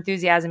Curb Your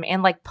Enthusiasm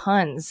and like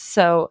puns.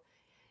 So,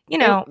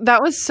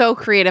 that was so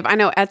creative. I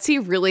know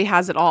Etsy really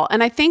has it all.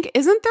 And I think,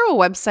 isn't there a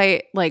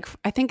website, like,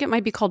 I think it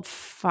might be called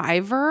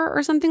Fiverr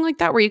or something like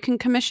that, where you can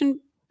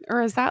commission.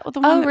 Or is that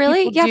the one? Oh,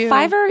 really? Yeah, do?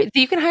 Fiverr.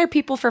 You can hire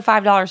people for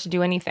 $5 to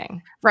do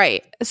anything.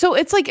 Right. So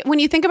it's like when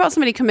you think about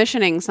somebody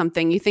commissioning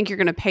something, you think you're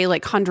going to pay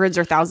like hundreds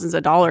or thousands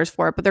of dollars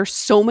for it. But there's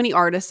so many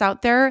artists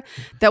out there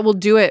that will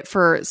do it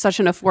for such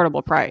an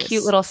affordable price.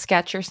 Cute little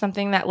sketch or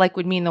something that like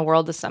would mean the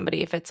world to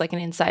somebody if it's like an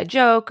inside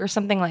joke or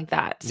something like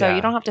that. So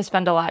you don't have to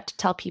spend a lot to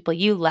tell people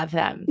you love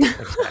them.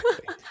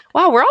 Exactly.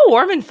 Wow, we're all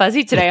warm and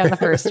fuzzy today on the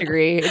First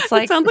Degree. It's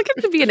like it sounds like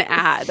it could be an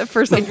ad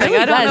for something. It really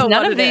I don't know.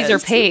 None of these are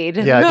paid.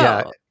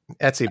 Yeah.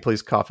 Etsy,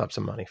 please cough up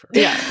some money for us.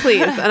 Yeah,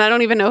 please. And I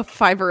don't even know if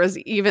Fiverr is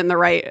even the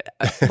right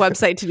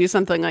website to do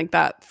something like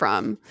that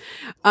from.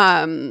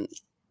 Do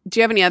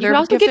you have any other? You can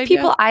also gift give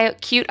people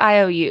cute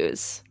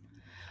IOUs.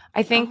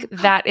 I think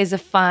that is a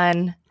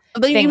fun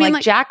thing.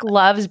 Like Jack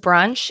loves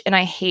brunch, and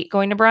I hate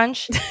going to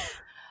brunch.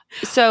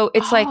 So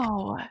it's like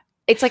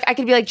I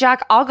could be like,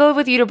 Jack, I'll go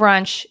with you to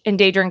brunch and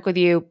day drink with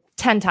you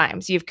 10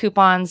 times. You have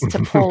coupons to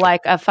pull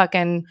like a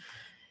fucking.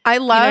 I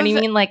love. You know what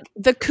I mean? Like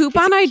the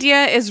coupon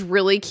idea is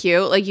really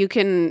cute. Like you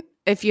can,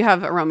 if you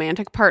have a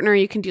romantic partner,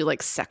 you can do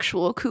like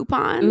sexual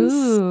coupons.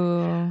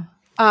 Ooh.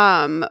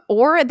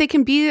 Or they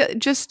can be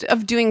just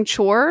of doing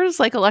chores.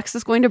 Like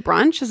Alexis going to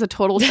brunch is a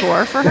total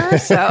chore for her.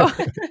 So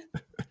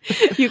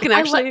you can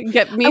actually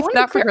get me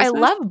that for Christmas. I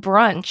love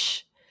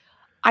brunch.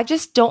 I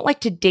just don't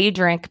like to day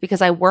drink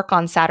because I work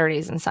on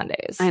Saturdays and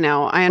Sundays. I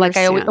know. I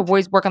understand. Like I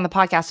always work on the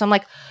podcast. So I'm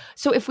like,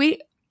 so if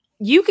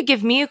you could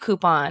give me a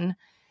coupon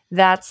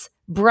that's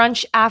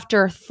brunch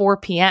after 4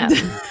 p.m.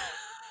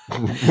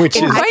 which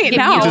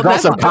is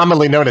also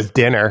commonly known as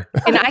dinner.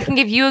 And I can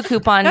give you a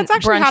coupon that's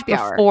actually brunch happy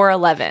hour. before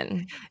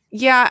 11.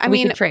 Yeah, I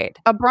mean, trade.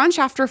 A brunch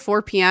after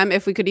 4 p.m.,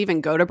 if we could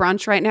even go to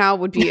brunch right now,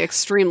 would be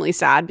extremely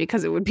sad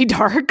because it would be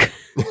dark.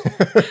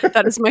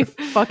 That is my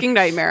fucking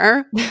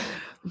nightmare.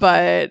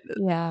 But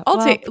yeah,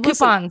 I'll take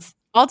coupons.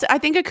 I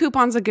think a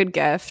coupon's a good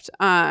gift.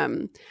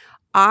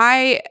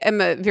 I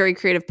am a very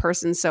creative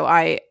person, so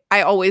I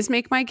always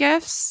make my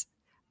gifts.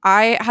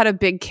 I had a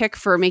big kick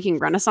for making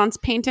Renaissance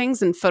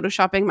paintings and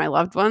photoshopping my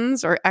loved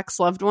ones or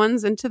ex-loved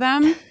ones into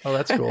them. Oh,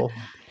 that's cool.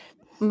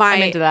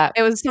 I'm into that.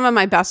 It was some of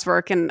my best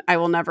work, and I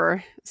will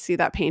never see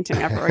that painting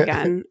ever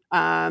again.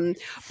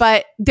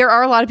 But there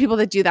are a lot of people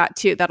that do that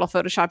too. That'll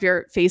Photoshop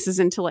your faces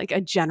into like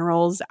a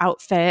general's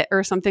outfit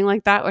or something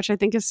like that, which I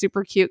think is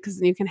super cute because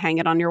then you can hang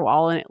it on your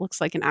wall and it looks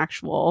like an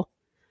actual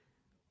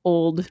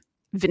old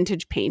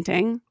vintage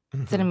painting.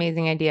 It's an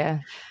amazing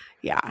idea.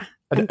 Yeah.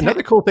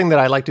 Another cool thing that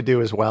I like to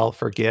do as well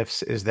for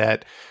gifts is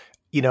that,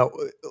 you know,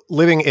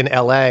 living in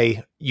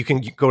LA, you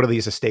can go to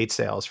these estate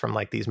sales from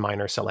like these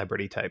minor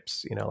celebrity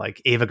types, you know, like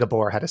Ava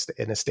Gabor had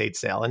an estate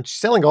sale and she's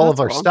selling all of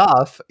her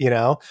stuff, you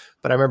know,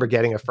 but I remember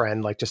getting a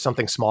friend like just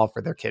something small for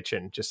their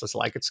kitchen, just as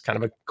like, it's kind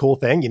of a cool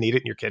thing. You need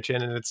it in your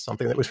kitchen and it's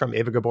something that was from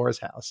Ava Gabor's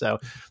house. So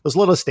those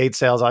little estate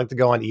sales, I like to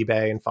go on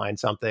eBay and find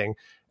something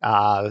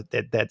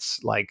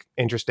that's like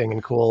interesting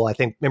and cool. I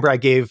think, remember I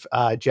gave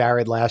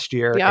Jared last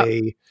year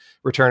a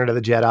Return of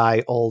the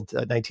Jedi old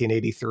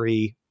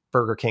 1983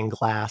 Burger King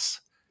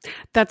glass.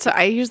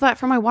 I use that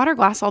for my water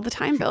glass all the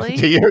time, Billy.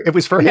 Do you? It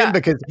was for him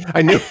because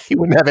I knew he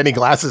wouldn't have any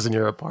glasses in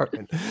your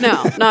apartment.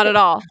 No, not at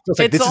all. So it's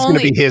like, this is going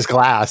to be his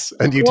glass,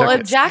 and you took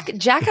it.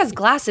 Jack has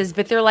glasses,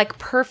 but they're like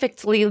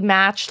perfectly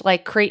matched,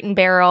 like Crate and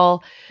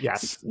Barrel.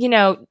 Yes, you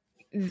know,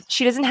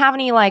 she doesn't have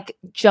any like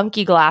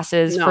junky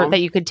glasses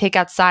that you could take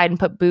outside and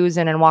put booze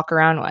in and walk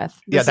around with.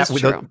 Yeah, that's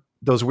true.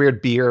 Those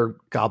weird beer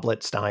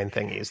goblet stein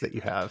thingies that you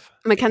have.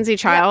 Mackenzie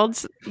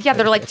Childs. Yeah,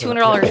 they're like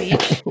 $200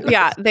 each.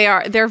 Yeah, they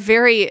are. They're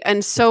very,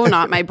 and so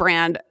not my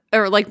brand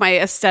or like my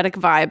aesthetic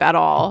vibe at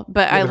all.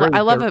 But I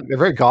love it. They're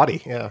very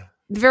gaudy. Yeah.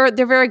 They're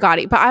very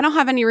gaudy, but I don't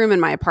have any room in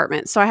my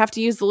apartment. So I have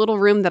to use the little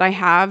room that I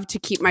have to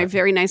keep my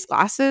very nice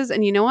glasses.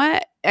 And you know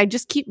what? I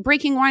just keep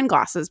breaking wine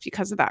glasses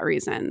because of that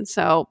reason.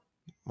 So,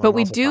 but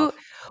we do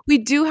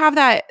have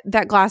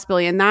that glass,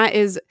 Billy, and that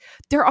is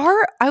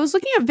I was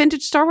looking at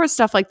vintage Star Wars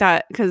stuff like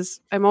that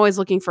because I'm always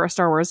looking for a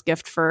Star Wars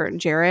gift for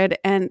Jared,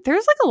 and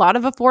there's like a lot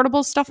of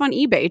affordable stuff on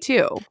eBay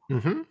too.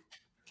 Mm-hmm.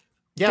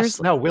 Yes,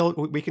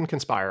 we can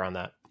conspire on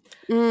that.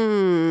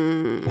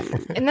 And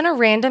then a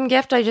random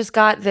gift I just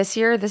got this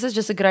year. This is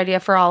just a good idea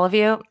for all of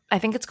you. I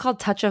think it's called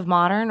Touch of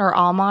Modern or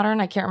All Modern.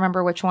 I can't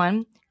remember which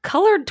one.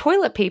 Colored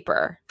toilet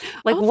paper.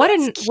 Like what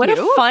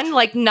a fun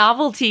like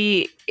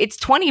novelty. It's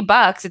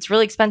 $20. It's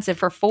really expensive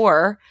for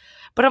 4.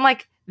 But I'm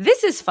like,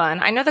 this is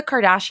fun. I know the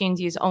Kardashians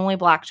use only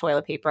black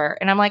toilet paper.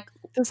 And I'm like,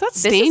 does that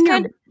stain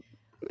your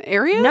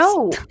areas?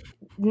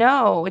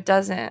 No, it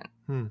doesn't.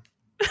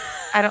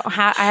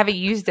 I haven't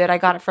used it. I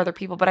got it for other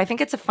people, but I think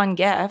it's a fun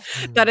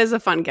gift. That is a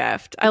fun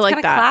gift. I it's like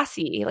that.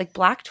 Classy. Like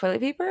black toilet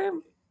paper.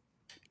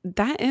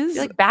 That is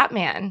like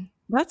Batman.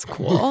 That's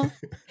cool.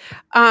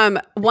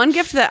 One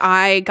gift that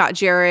I got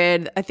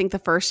Jared, I think the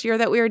first year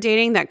that we were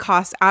dating, that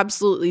cost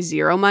absolutely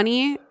zero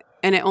money,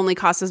 and it only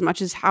costs as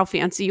much as how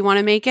fancy you want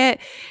to make it,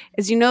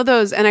 is, you know,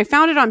 those, and I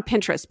found it on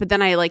Pinterest, but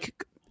then I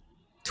like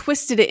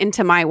twisted it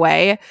into my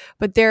way.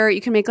 But there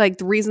you can make like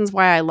the reasons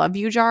why I love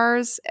you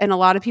jars, and a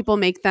lot of people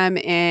make them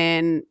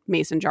in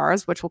mason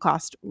jars, which will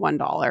cost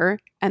 $1.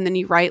 And then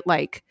you write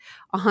like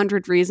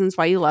 100 reasons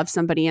why you love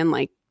somebody and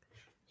like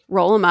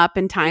roll them up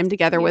and tie them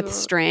together with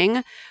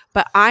string.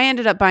 But I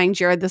ended up buying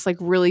Jared this like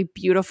really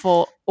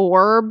beautiful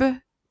orb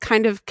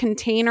kind of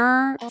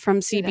container from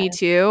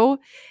CB2.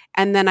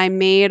 And then I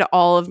made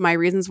all of my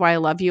reasons why I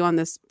love you on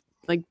this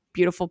like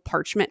beautiful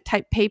parchment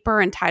type paper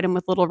and tied them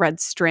with little red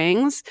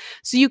strings.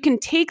 So you can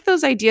take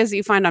those ideas that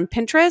you find on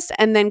Pinterest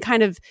and then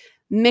kind of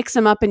mix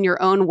them up in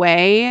your own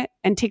way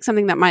and take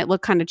something that might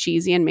look kind of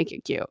cheesy and make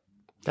it cute.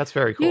 That's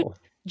very cool.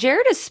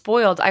 Jared is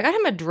spoiled. I got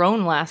him a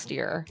drone last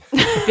year.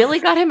 Billy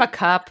got him a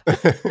cup.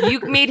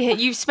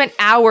 You spent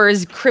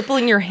hours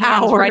crippling your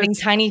hands writing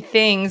tiny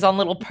things on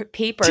little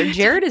paper.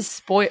 Jared is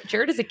spoiled.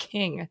 Jared is a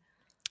king.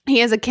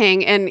 He is a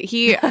king, and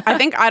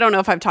I don't know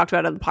if I've talked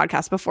about it on the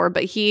podcast before,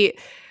 but he's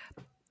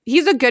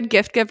a good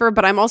gift giver,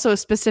 but I'm also a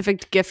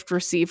specific gift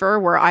receiver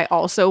where I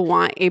also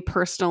want a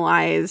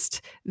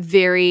personalized,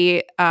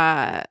 very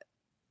like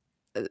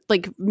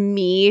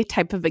me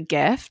type of a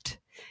gift.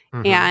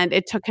 Mm-hmm. And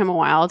it took him a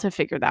while to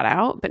figure that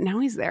out, but now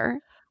he's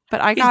there.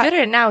 But he's good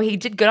at it now. He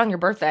did good on your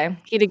birthday.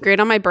 He did great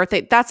on my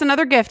birthday. That's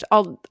another gift.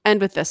 I'll end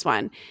with this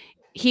one.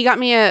 He got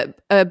me a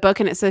book,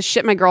 and it says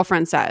 "Shit My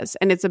Girlfriend Says,"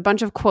 and it's a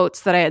bunch of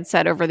quotes that I had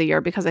said over the year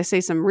because I say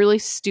some really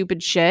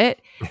stupid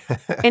shit.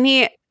 And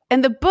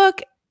the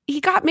book he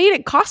got made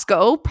at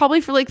Costco probably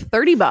for like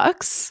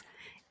 $30.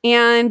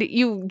 And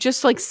you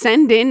just like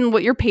send in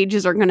what your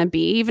pages are going to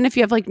be, even if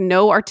you have like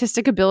no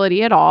artistic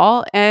ability at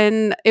all.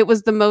 And it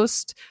was the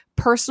most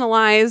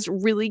personalized,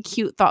 really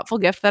cute, thoughtful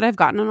gift that I've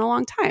gotten in a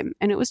long time.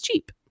 And it was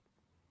cheap.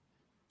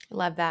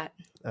 Love that.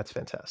 That's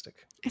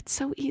fantastic. It's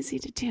so easy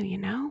to do, you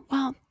know?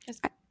 Well,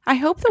 I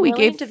hope that we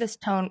gave to this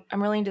tone.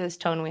 I'm really into this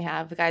tone we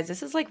have, guys.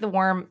 This is like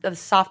the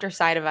softer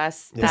side of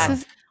us. Yeah.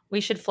 We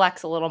should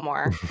flex a little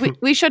more.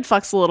 we should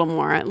flex a little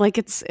more. Like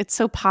it's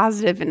so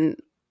positive and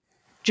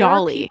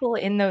jolly. There are people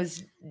in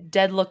those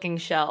dead-looking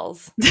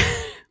shells.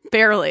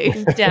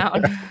 Barely.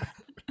 Down.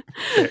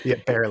 Yeah,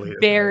 barely.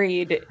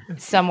 Buried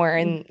somewhere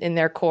in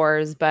their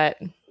cores, but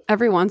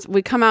every once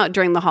we come out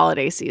during the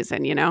holiday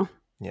season, you know?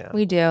 Yeah.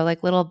 We do,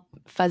 like little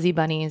fuzzy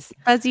bunnies.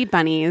 Fuzzy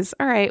bunnies.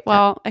 All right.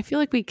 Well, I feel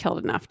like we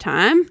killed enough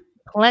time.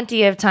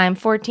 Plenty of time.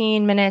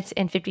 14 minutes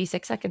and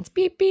 56 seconds.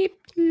 Beep, beep,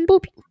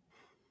 boop.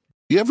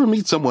 You ever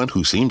meet someone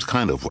who seems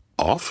kind of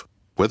off?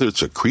 Whether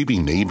it's a creepy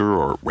neighbor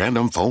or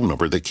random phone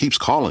number that keeps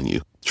calling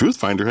you,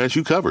 Truthfinder has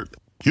you covered.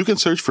 You can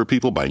search for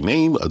people by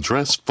name,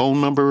 address,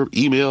 phone number,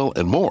 email,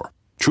 and more.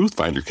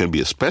 Truthfinder can be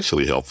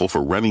especially helpful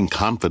for running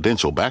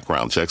confidential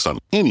background checks on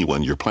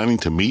anyone you're planning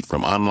to meet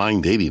from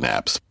online dating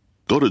apps.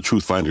 Go to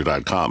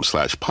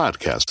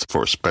truthfinder.com/podcasts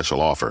for a special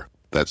offer.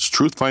 That's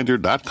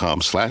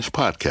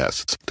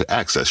truthfinder.com/podcasts to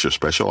access your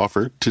special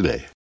offer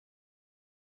today.